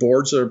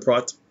 boards are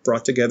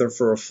brought together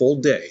for a full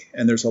day,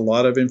 and there's a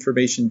lot of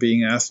information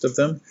being asked of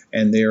them,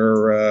 and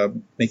they're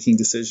making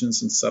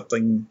decisions and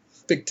something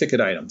big ticket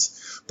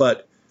items.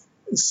 But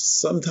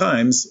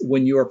sometimes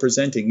when you're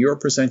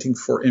presenting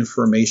for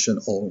information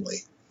only.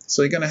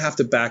 So you're going to have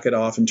to back it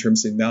off in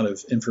terms of the amount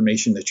of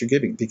information that you're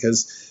giving,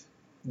 because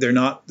they're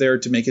not there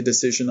to make a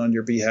decision on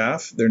your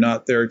behalf. They're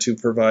not there to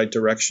provide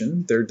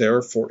direction. They're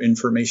there for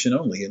information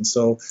only. And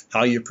so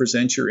how you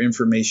present your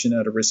information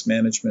at a risk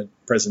management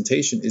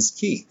presentation is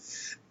key.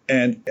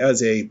 And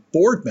as a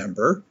board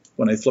member,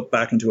 when I flip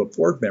back into a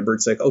board member,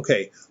 it's like,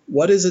 okay,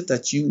 what is it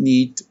that you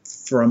need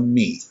from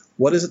me?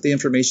 What is it, the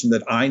information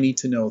that I need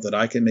to know that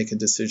I can make a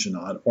decision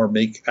on or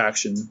make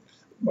action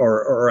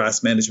or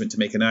ask management to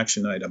make an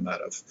action item out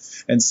of?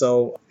 And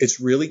so it's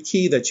really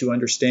key that you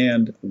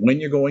understand when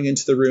you're going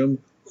into the room,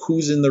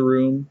 who's in the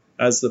room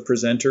as the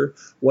presenter,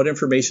 what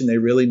information they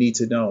really need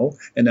to know.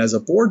 And as a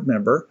board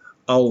member,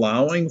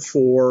 allowing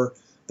for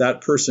that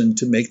person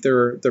to make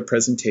their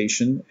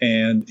presentation.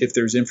 And if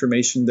there's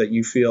information that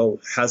you feel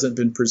hasn't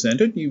been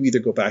presented, you either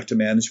go back to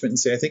management and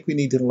say, I think we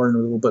need to learn a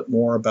little bit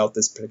more about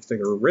this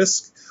particular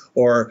risk,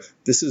 or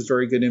this is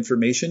very good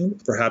information.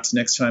 Perhaps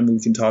next time we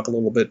can talk a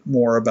little bit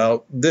more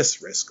about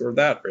this risk or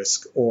that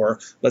risk, or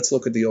let's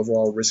look at the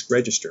overall risk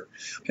register.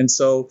 And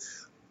so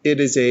it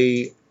is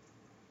a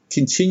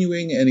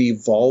continuing and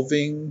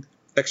evolving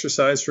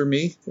exercise for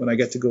me when I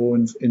get to go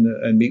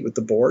and meet with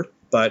the board.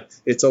 But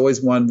it's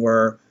always one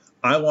where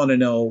I want to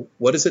know,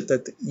 what is it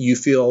that you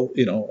feel,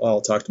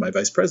 I'll talk to my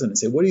vice president and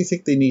say, what do you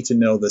think they need to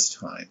know this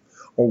time?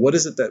 Or what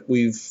is it that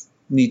we've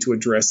need to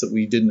address that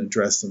we didn't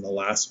address in the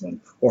last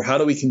one? Or how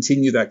do we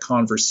continue that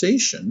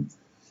conversation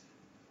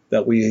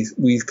that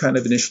we kind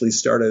of initially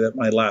started at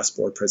my last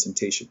board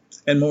presentation?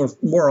 And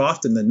more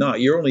often than not,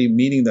 you're only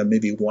meeting them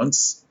maybe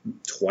once,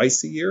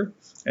 twice a year.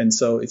 And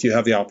so if you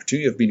have the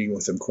opportunity of meeting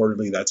with them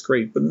quarterly, that's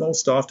great. But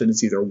most often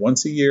it's either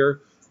once a year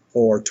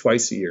or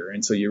twice a year.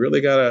 And so you really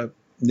got to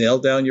nail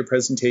down your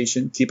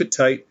presentation, keep it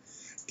tight,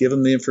 give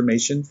them the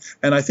information.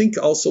 And I think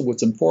also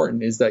what's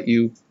important is that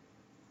you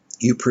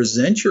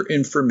present your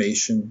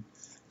information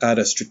at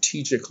a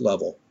strategic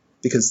level,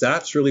 because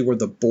that's really where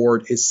the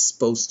board is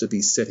supposed to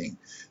be sitting.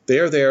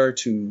 They're there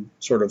to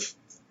sort of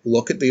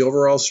look at the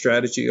overall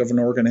strategy of an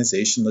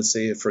organization, let's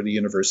say for the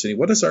university.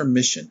 What is our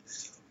mission?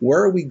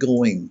 Where are we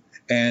going?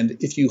 And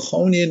if you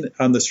hone in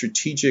on the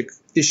strategic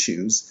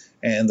issues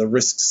and the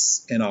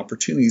risks and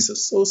opportunities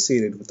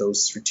associated with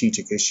those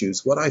strategic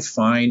issues, what I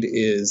find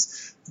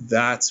is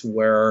that's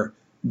where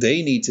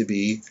they need to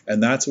be,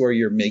 and that's where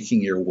you're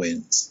making your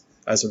wins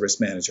as a risk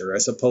manager,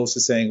 as opposed to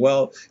saying,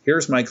 well,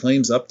 here's my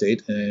claims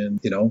update, and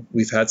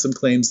we've had some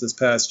claims this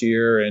past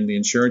year and the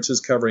insurance is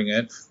covering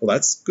it. Well,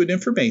 that's good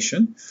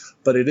information,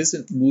 but it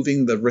isn't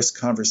moving the risk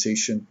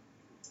conversation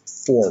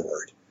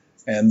forward.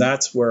 And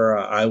that's where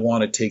I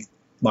want to take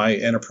my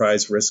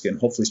enterprise risk and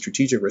hopefully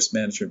strategic risk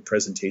management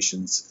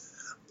presentations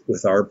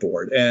with our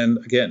board. And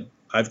again,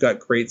 I've got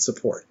great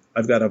support.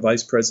 I've got a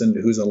vice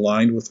president who's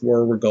aligned with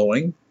where we're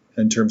going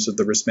in terms of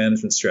the risk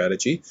management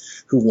strategy,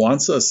 who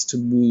wants us to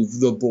move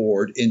the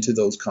board into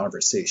those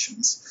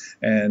conversations.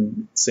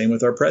 And same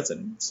with our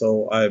president.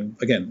 So I'm,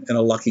 again, in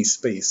a lucky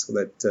space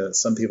that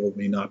some people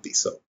may not be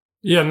so.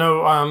 Yeah,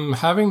 no,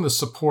 having the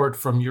support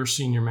from your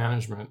senior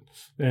management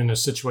in a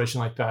situation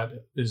like that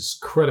is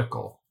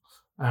critical.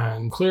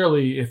 And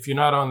clearly, if you're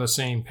not on the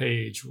same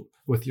page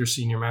with your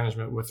senior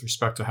management with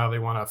respect to how they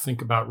want to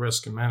think about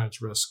risk and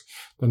manage risk,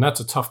 then that's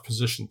a tough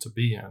position to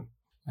be in.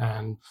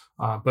 And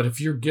but if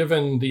you're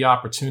given the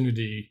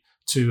opportunity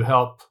to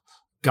help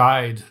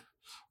guide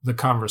the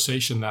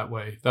conversation that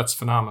way, that's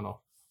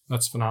phenomenal.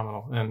 That's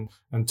phenomenal,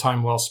 and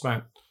time well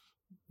spent,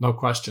 no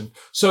question.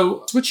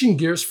 So switching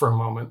gears for a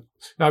moment,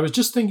 I was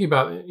just thinking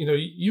about,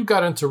 you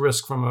got into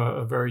risk from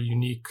a very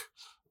unique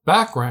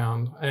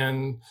background,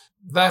 and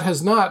that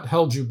has not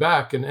held you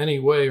back in any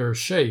way or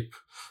shape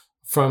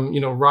from,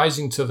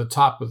 rising to the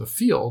top of the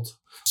field.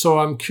 So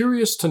I'm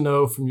curious to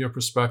know from your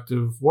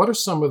perspective, what are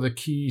some of the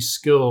key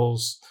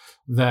skills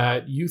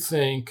that you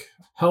think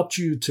helped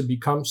you to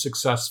become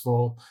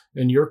successful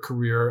in your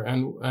career?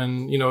 And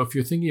if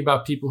you're thinking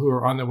about people who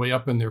are on their way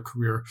up in their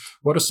career,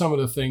 what are some of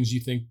the things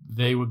you think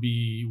they would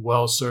be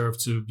well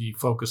served to be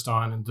focused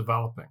on and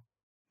developing?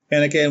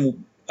 And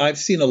again, I've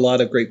seen a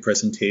lot of great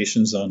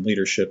presentations on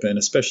leadership, and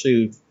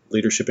especially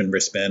leadership and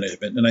risk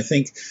management. And I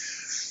think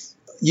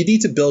you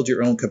need to build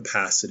your own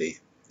capacity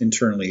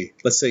internally.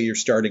 Let's say you're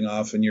starting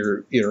off and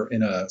you're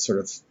in a sort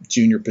of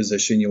junior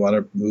position, you want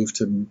to move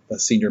to a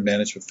senior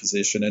management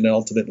position and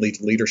ultimately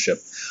to leadership.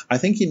 I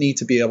think you need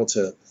to be able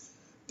to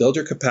build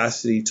your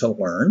capacity to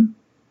learn.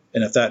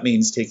 And if that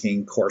means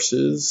taking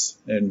courses,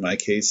 in my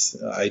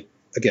case,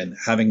 again,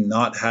 having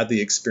not had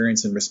the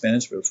experience in risk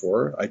management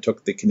before, I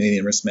took the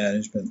Canadian Risk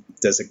Management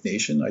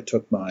designation. I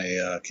took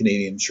my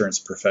Canadian Insurance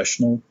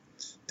Professional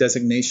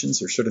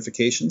designations or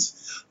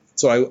certifications.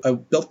 So I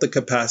built the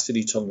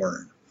capacity to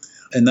learn.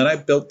 And then I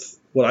built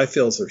what I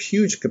feel is a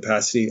huge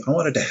capacity. I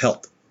wanted to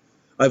help.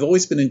 I've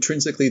always been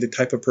intrinsically the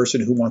type of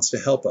person who wants to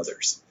help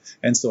others.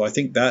 And so I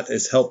think that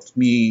has helped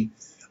me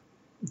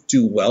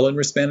do well in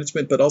risk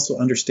management, but also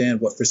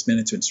understand what risk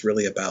management is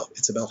really about.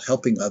 It's about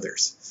helping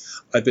others.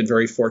 I've been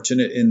very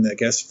fortunate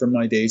from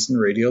my days in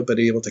radio, but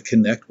able to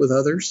connect with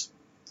others.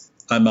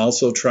 I'm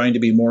also trying to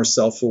be more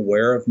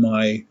self-aware of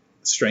my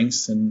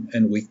strengths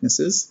and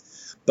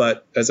weaknesses.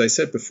 But as I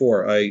said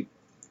before, I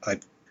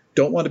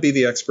don't want to be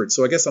the expert.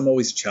 So I guess I'm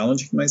always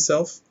challenging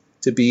myself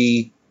to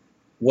be,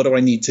 what do I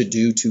need to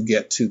do to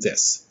get to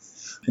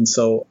this? And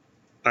so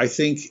I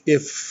think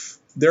if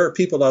there are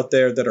people out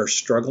there that are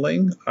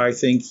struggling, I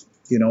think,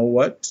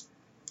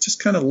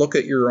 just kind of look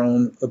at your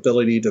own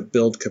ability to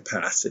build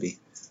capacity,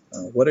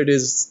 what it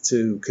is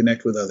to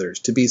connect with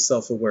others, to be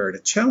self-aware, to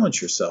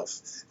challenge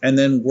yourself. And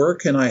then where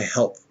can I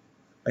help?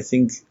 I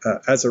think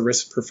as a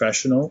risk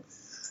professional,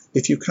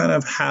 if you kind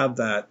of have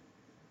that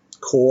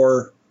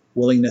core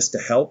willingness to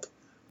help,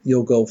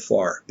 you'll go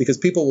far because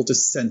people will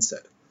just sense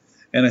it.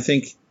 And I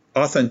think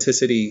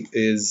authenticity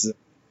is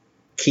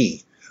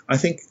key. I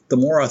think the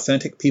more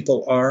authentic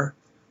people are,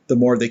 the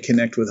more they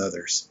connect with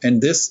others.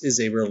 And this is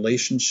a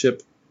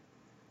relationship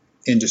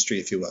industry,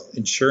 if you will.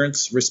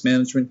 Insurance, risk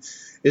management,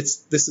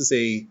 this is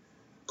a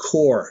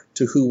core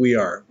to who we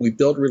are. We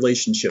build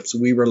relationships.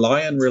 We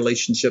rely on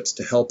relationships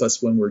to help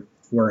us when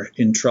we're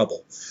in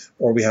trouble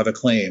or we have a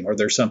claim or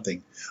there's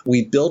something.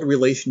 We build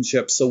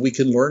relationships so we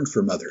can learn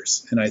from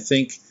others. And I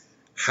think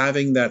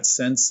having that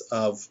sense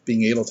of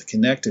being able to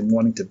connect and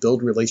wanting to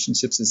build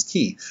relationships is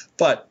key.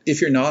 But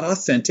if you're not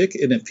authentic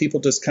and if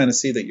people just kind of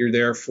see that you're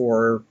there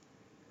for,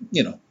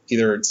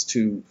 either it's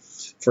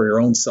for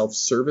your own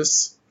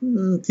self-service,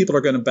 people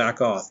are going to back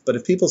off. But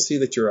if people see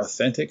that you're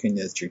authentic and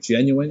that you're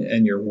genuine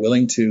and you're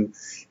willing to,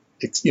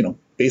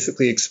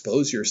 basically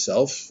expose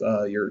yourself,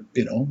 you're,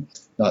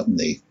 not in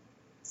the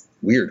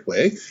weird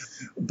way,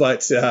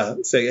 but say,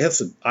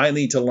 listen, I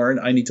need to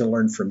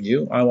learn from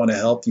you. I want to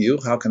help you.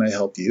 How can I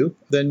help you?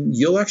 Then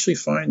you'll actually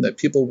find that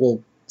people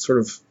will sort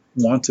of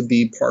want to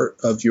be part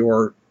of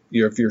your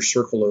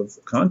circle of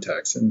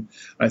contacts. And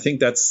I think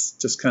that's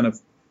just kind of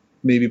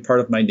maybe part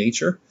of my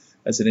nature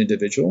as an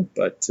individual,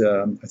 but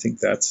I think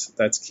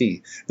that's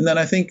key. And then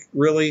I think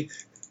really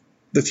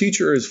the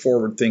future is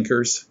forward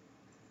thinkers.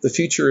 The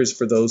future is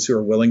for those who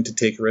are willing to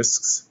take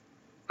risks.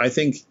 I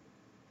think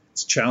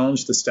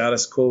challenge the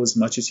status quo as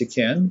much as you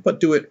can, but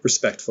do it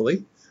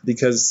respectfully,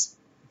 because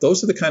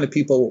those are the kind of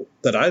people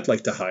that I'd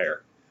like to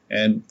hire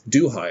and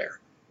do hire.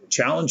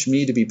 Challenge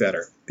me to be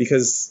better,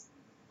 because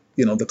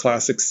the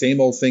classic same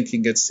old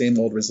thinking gets same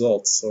old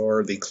results,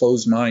 or the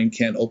closed mind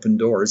can't open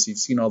doors. You've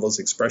seen all those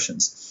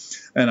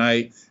expressions.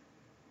 And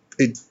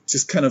it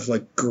just kind of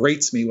like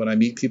grates me when I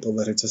meet people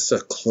that are just a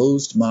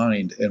closed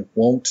mind and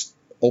won't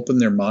open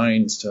their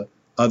minds to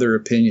other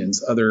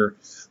opinions, other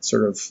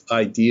sort of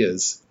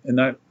ideas.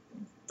 And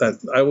I've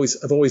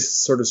always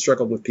sort of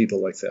struggled with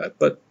people like that.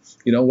 But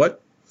you know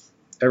what?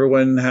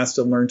 Everyone has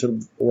to learn to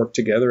work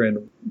together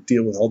and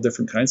deal with all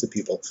different kinds of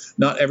people.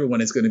 Not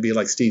everyone is going to be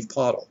like Steve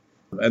Pottle.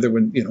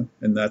 Everyone,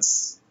 and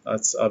that's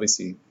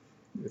obviously,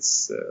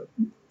 it's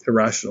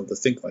irrational to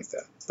think like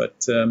that. But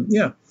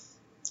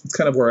it's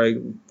kind of where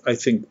I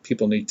think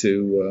people need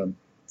to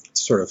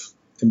sort of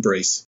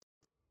embrace.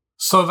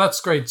 So that's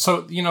great.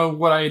 So,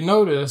 what I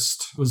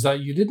noticed was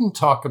that you didn't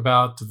talk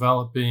about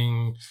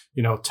developing,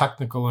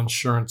 technical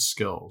insurance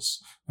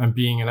skills and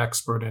being an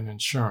expert in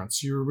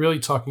insurance. You were really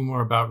talking more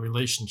about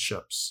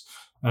relationships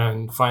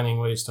and finding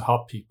ways to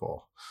help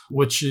people,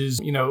 which is,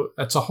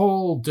 it's a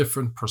whole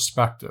different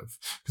perspective.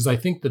 Because I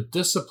think the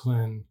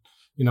discipline,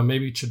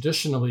 maybe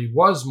traditionally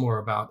was more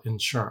about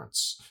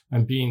insurance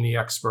and being the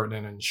expert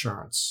in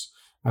insurance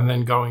and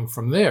then going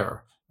from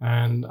there.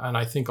 And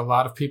I think a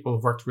lot of people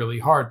have worked really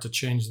hard to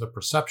change the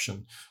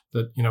perception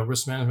that,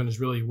 risk management is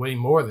really way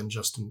more than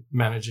just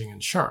managing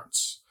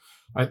insurance.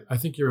 I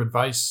think your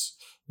advice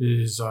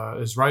is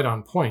right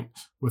on point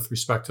with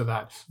respect to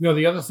that.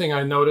 The other thing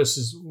I notice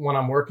is when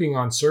I'm working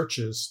on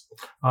searches,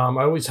 I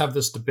always have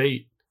this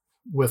debate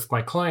with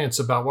my clients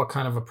about what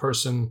kind of a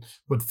person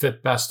would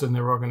fit best in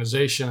their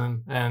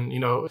organization. And,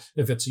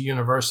 if it's a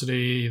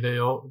university,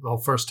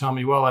 they'll first tell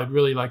me, well, I'd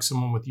really like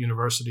someone with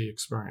university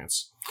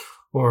experience.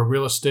 Or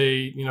real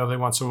estate, they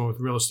want someone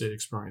with real estate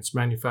experience,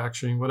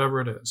 manufacturing,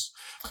 whatever it is.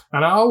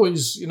 And I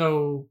always,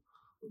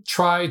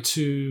 try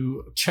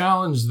to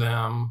challenge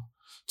them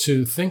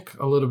to think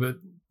a little bit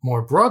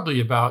more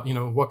broadly about,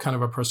 what kind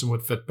of a person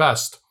would fit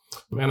best.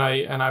 And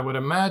I would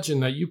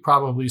imagine that you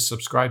probably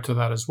subscribe to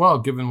that as well,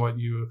 given what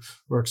you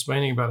were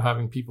explaining about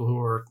having people who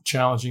are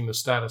challenging the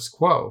status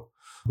quo.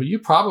 But you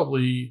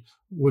probably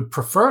would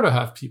prefer to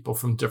have people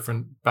from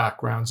different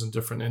backgrounds and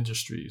different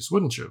industries,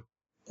 wouldn't you?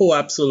 Oh,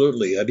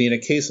 absolutely. I mean, a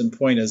case in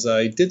point is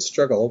I did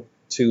struggle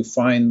to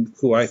find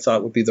who I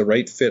thought would be the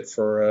right fit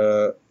for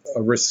a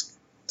risk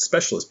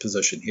specialist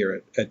position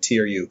here at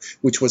TRU,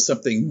 which was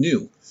something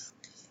new.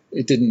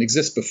 It didn't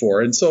exist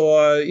before. And so,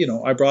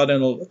 I brought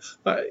in,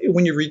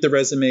 when you read the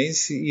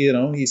resumes,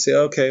 you say,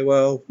 okay,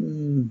 well,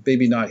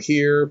 maybe not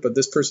here, but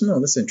this person,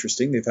 that's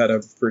interesting. They've had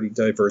a pretty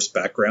diverse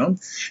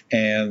background.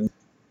 And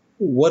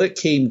what it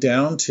came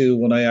down to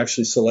when I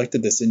actually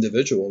selected this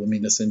individual,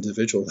 this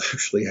individual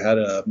actually had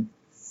a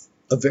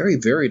very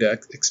varied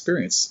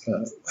experience,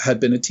 had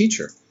been a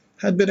teacher,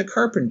 had been a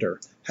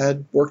carpenter,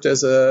 had worked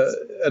at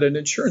an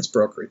insurance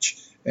brokerage.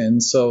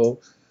 And so,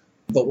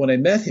 but when I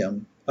met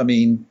him,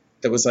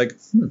 it was like,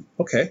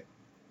 okay,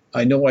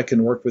 I know I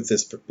can work with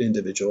this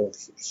individual.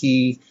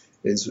 He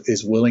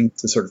is willing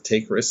to sort of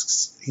take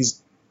risks.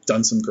 He's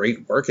done some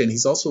great work. And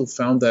he's also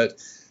found that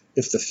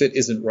if the fit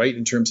isn't right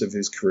in terms of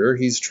his career,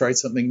 he's tried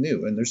something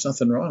new. And there's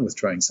nothing wrong with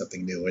trying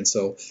something new. And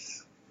so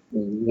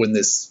when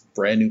this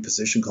brand new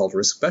position called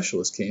risk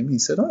specialist came, he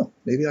said, oh,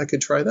 maybe I could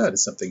try that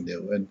as something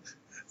new. And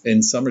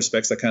in some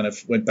respects, I kind of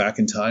went back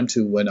in time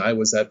to when I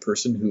was that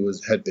person who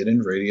had been in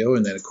radio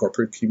and then in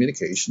corporate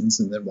communications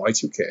and then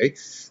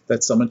Y2K,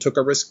 that someone took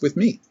a risk with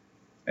me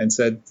and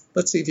said,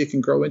 let's see if you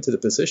can grow into the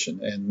position.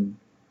 And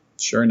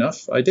sure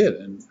enough, I did.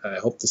 And I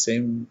hope the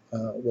same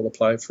will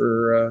apply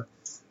for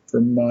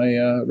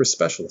my risk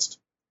specialist.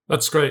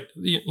 That's great.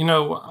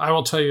 I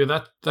will tell you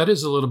that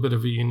is a little bit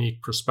of a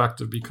unique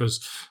perspective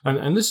because,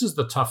 and this is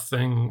the tough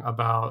thing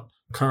about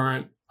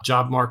current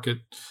job market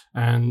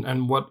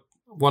and what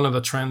one of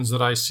the trends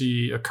that I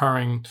see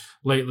occurring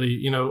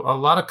lately, a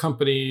lot of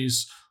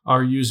companies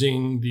are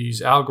using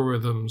these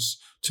algorithms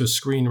to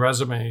screen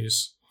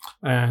resumes.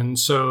 And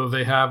so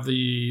they have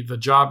the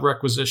job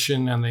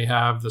requisition and they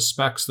have the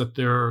specs that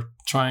they're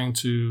trying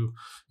to,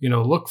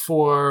 look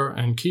for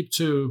and keep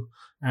to.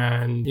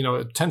 And,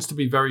 it tends to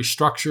be very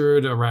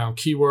structured around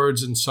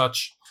keywords and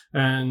such.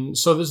 And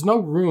so there's no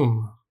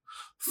room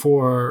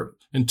for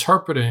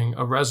interpreting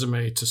a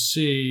resume to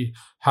see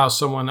how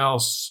someone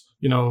else,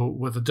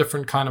 with a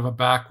different kind of a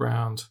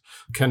background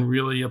can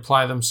really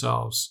apply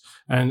themselves.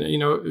 And,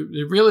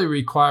 it really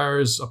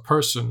requires a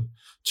person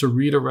to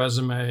read a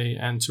resume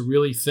and to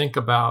really think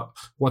about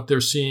what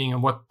they're seeing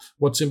and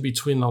what's in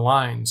between the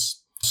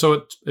lines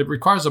So it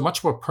requires a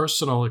much more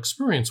personal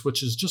experience,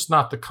 which is just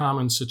not the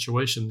common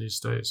situation these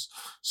days.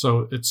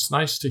 So it's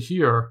nice to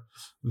hear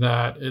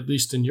that, at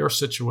least in your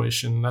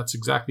situation, that's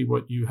exactly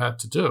what you had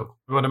to do.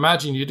 But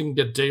imagine you didn't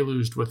get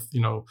deluged with,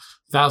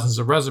 thousands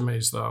of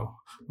resumes, though,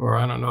 or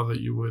I don't know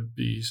that you would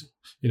be,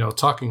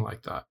 talking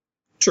like that.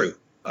 True.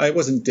 I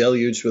wasn't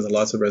deluged with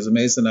lots of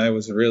resumes, and I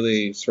was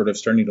really sort of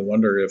starting to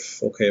wonder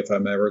if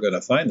I'm ever going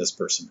to find this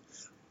person.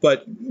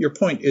 But your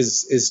point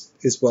is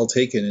well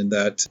taken in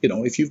that,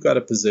 if you've got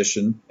a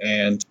position,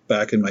 and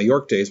back in my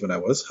York days when I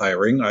was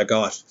hiring, I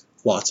got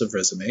lots of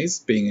resumes.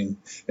 Being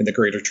in the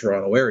Greater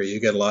Toronto area,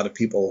 you get a lot of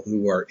people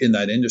who are in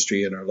that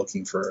industry and are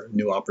looking for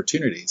new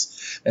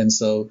opportunities. And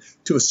so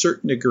to a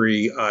certain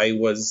degree, I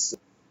was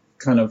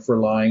kind of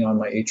relying on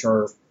my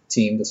HR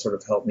team to sort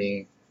of help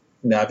me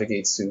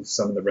navigate through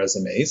some of the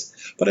resumes.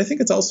 But I think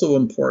it's also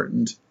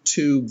important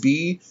to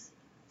be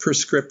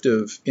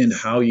prescriptive in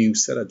how you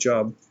set a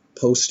job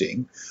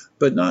posting,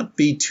 but not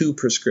be too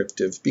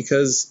prescriptive,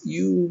 because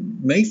you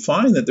may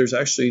find that there's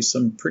actually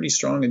some pretty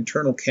strong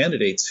internal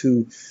candidates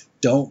who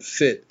don't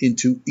fit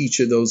into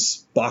each of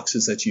those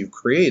boxes that you've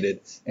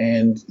created.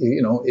 And,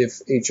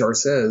 if HR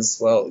says,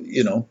 well,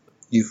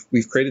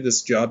 we've created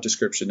this job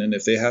description, and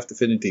if they have to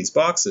fit into these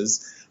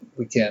boxes,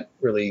 we can't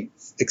really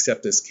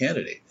accept this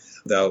candidate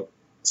without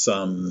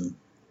some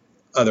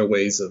other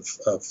ways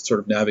of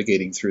sort of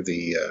navigating through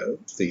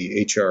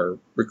the HR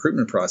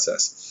recruitment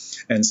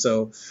process. And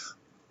so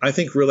I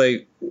think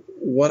really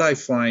what I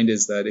find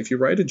is that if you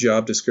write a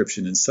job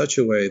description in such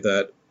a way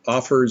that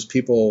offers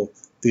people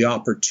the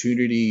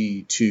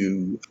opportunity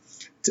to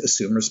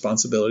assume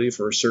responsibility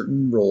for a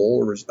certain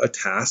role or a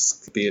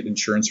task, be it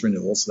insurance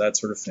renewals, that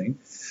sort of thing,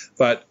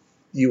 but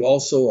you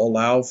also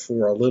allow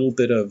for a little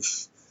bit of,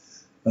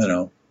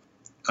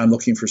 I'm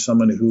looking for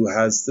someone who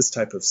has this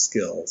type of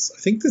skills.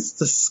 I think that's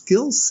the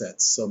skill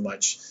set so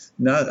much,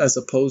 not as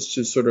opposed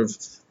to sort of,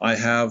 I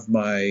have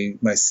my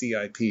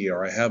CIP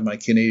or I have my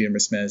Canadian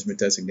Risk Management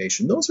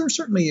designation. Those are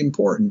certainly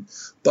important,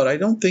 but I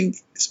don't think,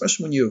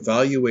 especially when you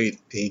evaluate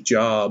a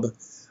job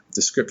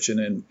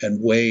description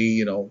and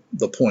weigh,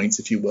 the points,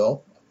 if you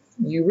will,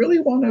 you really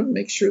want to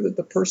make sure that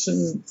the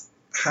person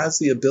has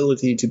the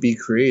ability to be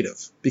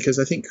creative, because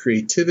I think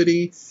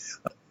creativity,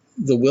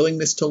 the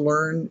willingness to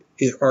learn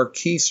are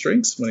key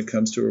strengths when it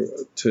comes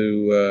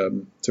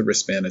to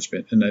risk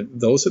management. And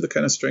those are the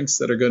kind of strengths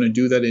that are going to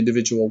do that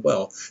individual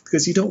well,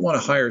 because you don't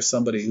want to hire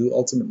somebody who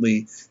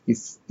ultimately,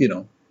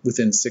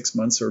 within 6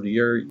 months or a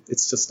year,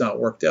 it's just not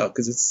worked out,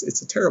 because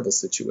it's a terrible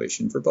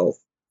situation for both.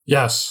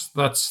 Yes,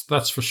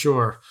 that's for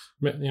sure.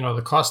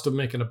 The cost of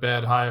making a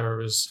bad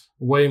hire is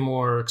way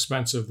more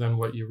expensive than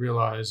what you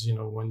realize,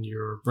 when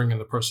you're bringing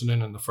the person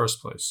in the first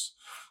place.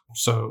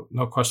 So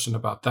no question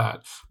about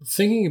that.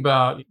 Thinking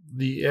about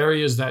the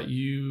areas that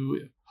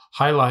you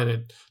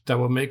highlighted that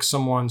will make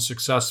someone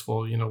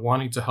successful,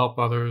 wanting to help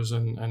others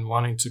and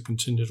wanting to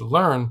continue to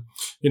learn,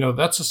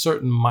 that's a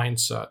certain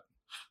mindset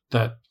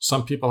that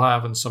some people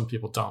have and some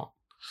people don't.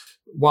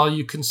 While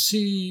you can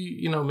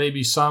see,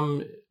 maybe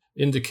some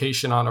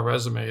indication on a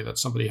resume that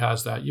somebody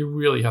has that, you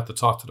really have to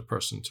talk to the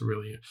person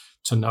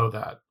to know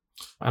that.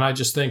 And I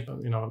just think,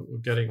 we're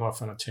getting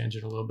off on a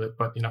tangent a little bit,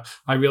 but,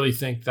 I really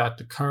think that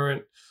the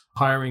current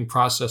hiring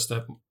process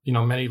that,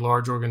 many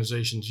large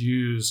organizations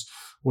use,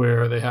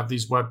 where they have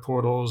these web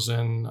portals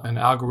and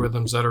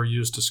algorithms that are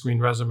used to screen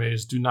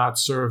resumes, do not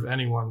serve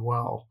anyone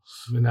well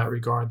in that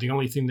regard. The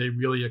only thing they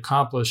really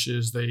accomplish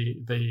is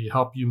they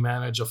help you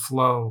manage a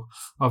flow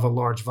of a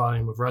large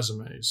volume of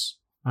resumes.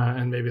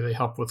 And maybe they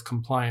help with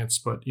compliance.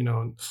 But,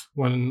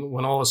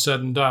 when all is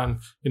said and done,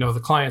 the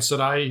clients that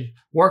I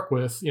work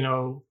with,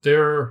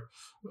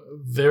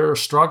 they're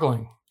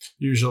struggling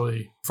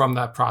usually from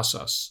that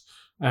process.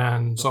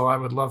 And so I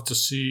would love to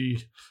see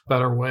a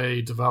better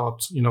way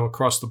developed,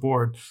 across the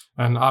board.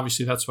 And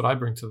obviously that's what I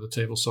bring to the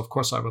table. So of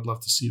course I would love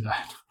to see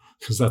that,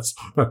 because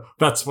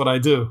that's what I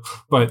do.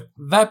 But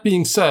that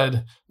being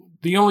said,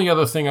 the only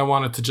other thing I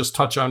wanted to just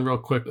touch on real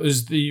quick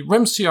is the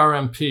RIMS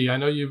CRMP. I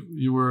know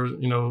you were,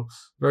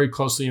 very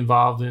closely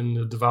involved in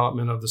the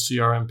development of the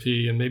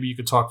CRMP, and maybe you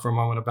could talk for a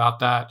moment about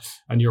that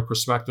and your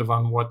perspective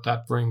on what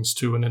that brings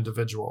to an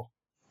individual.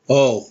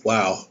 Oh,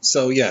 wow.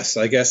 So yes,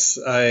 I guess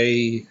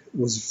I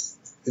was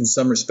in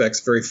some respects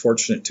very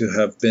fortunate to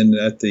have been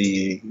at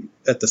the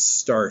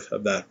start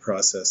of that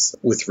process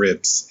with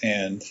RIMS.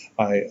 And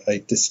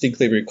I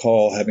distinctly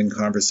recall having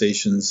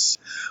conversations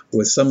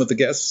with some of the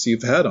guests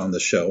you've had on the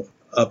show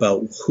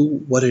about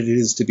what it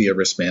is to be a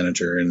risk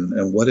manager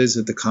and what is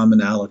it, the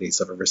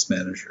commonalities of a risk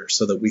manager,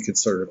 so that we could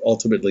sort of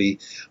ultimately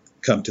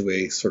come to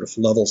a sort of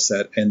level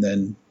set and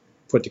then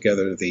put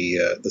together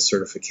the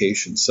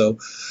certification. So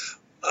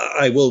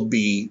I will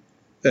be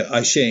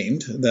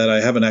ashamed that I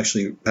haven't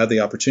actually had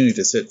the opportunity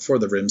to sit for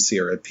the RIMS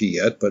CRMP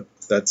yet, but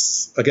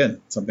that's, again,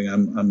 something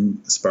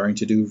I'm aspiring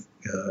to do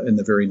in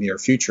the very near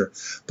future.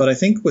 But I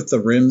think with the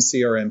RIMS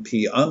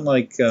CRMP,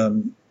 unlike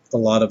a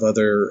lot of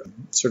other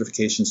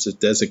certifications to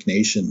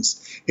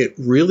designations, it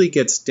really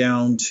gets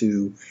down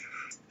to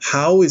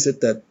how is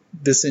it that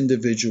this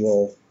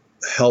individual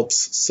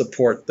helps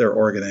support their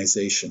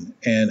organization?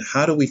 And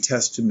how do we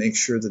test to make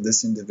sure that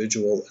this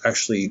individual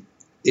actually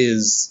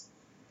is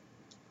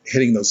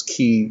hitting those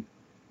key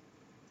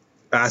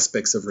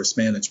aspects of risk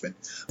management?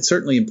 It's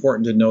certainly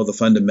important to know the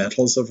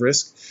fundamentals of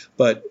risk,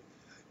 but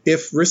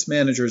if risk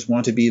managers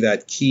want to be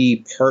that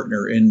key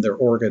partner in their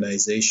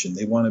organization,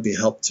 they want to be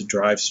helped to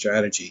drive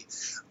strategy,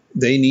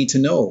 they need to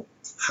know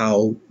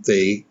how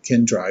they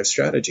can drive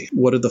strategy.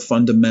 What are the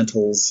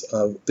fundamentals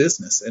of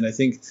business? And I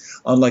think,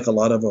 unlike a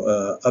lot of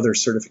other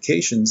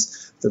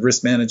certifications, the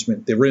risk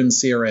management, the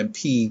RIMS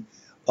CRMP,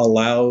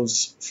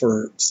 allows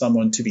for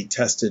someone to be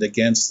tested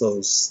against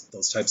those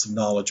types of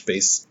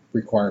knowledge-based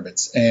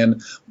requirements.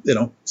 And,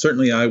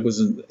 certainly I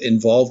was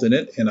involved in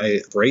it and I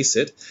embrace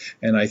it.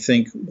 And I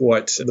think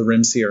what the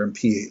RIMS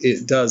CRMP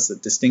it does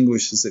that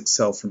distinguishes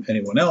itself from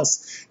anyone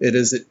else,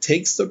 it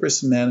takes the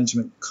risk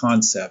management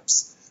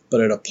concepts, but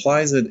it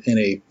applies it in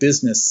a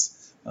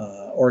business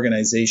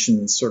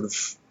organization so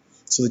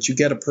that you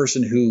get a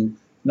person who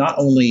not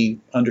only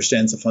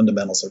understands the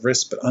fundamentals of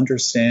risk, but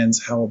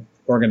understands how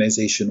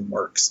organization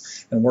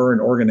works and where an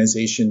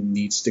organization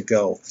needs to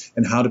go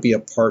and how to be a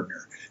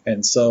partner.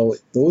 And so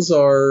those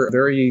are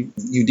very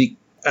unique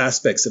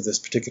aspects of this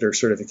particular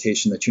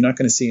certification that you're not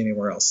going to see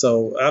anywhere else.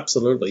 So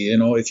absolutely,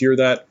 if you're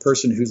that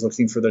person who's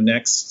looking for the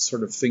next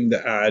sort of thing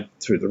to add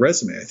through the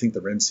resume, I think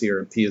the RIMS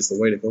CRMP is the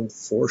way to go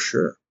for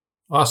sure.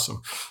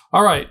 Awesome.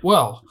 All right.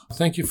 Well,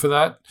 thank you for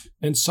that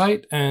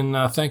insight. And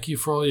thank you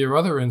for all your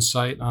other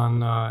insight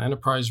on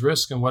enterprise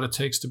risk and what it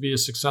takes to be a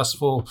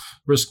successful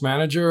risk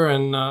manager.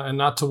 And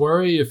not to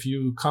worry, if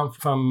you come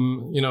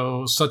from,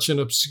 such an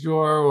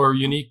obscure or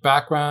unique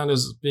background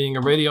as being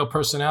a radio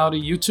personality,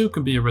 you too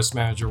can be a risk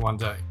manager one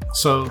day.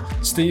 So,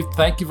 Steve,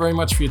 thank you very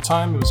much for your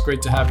time. It was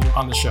great to have you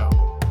on the show.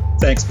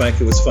 Thanks, Mike.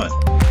 It was fun.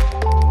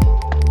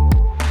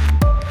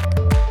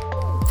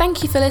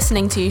 Thank you for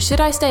listening to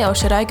Should I Stay or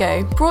Should I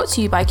Go? Brought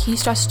to you by Key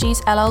Strategies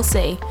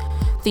LLC,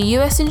 the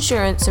US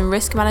insurance and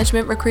risk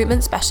management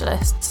recruitment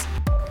specialists.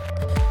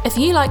 If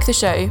you like the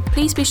show,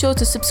 please be sure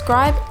to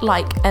subscribe,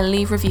 like, and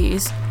leave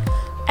reviews.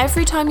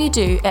 Every time you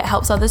do, it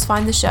helps others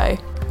find the show.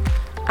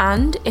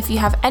 And if you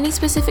have any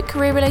specific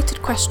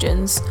career-related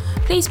questions,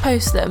 please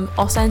post them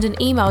or send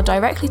an email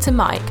directly to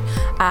Mike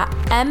at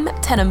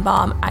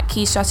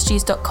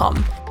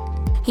mtenenbaum@keystrategies.com.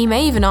 He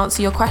may even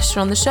answer your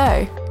question on the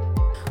show.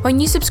 When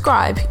you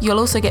subscribe, you'll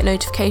also get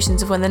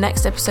notifications of when the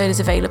next episode is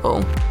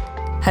available.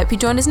 Hope you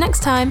join us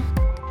next time.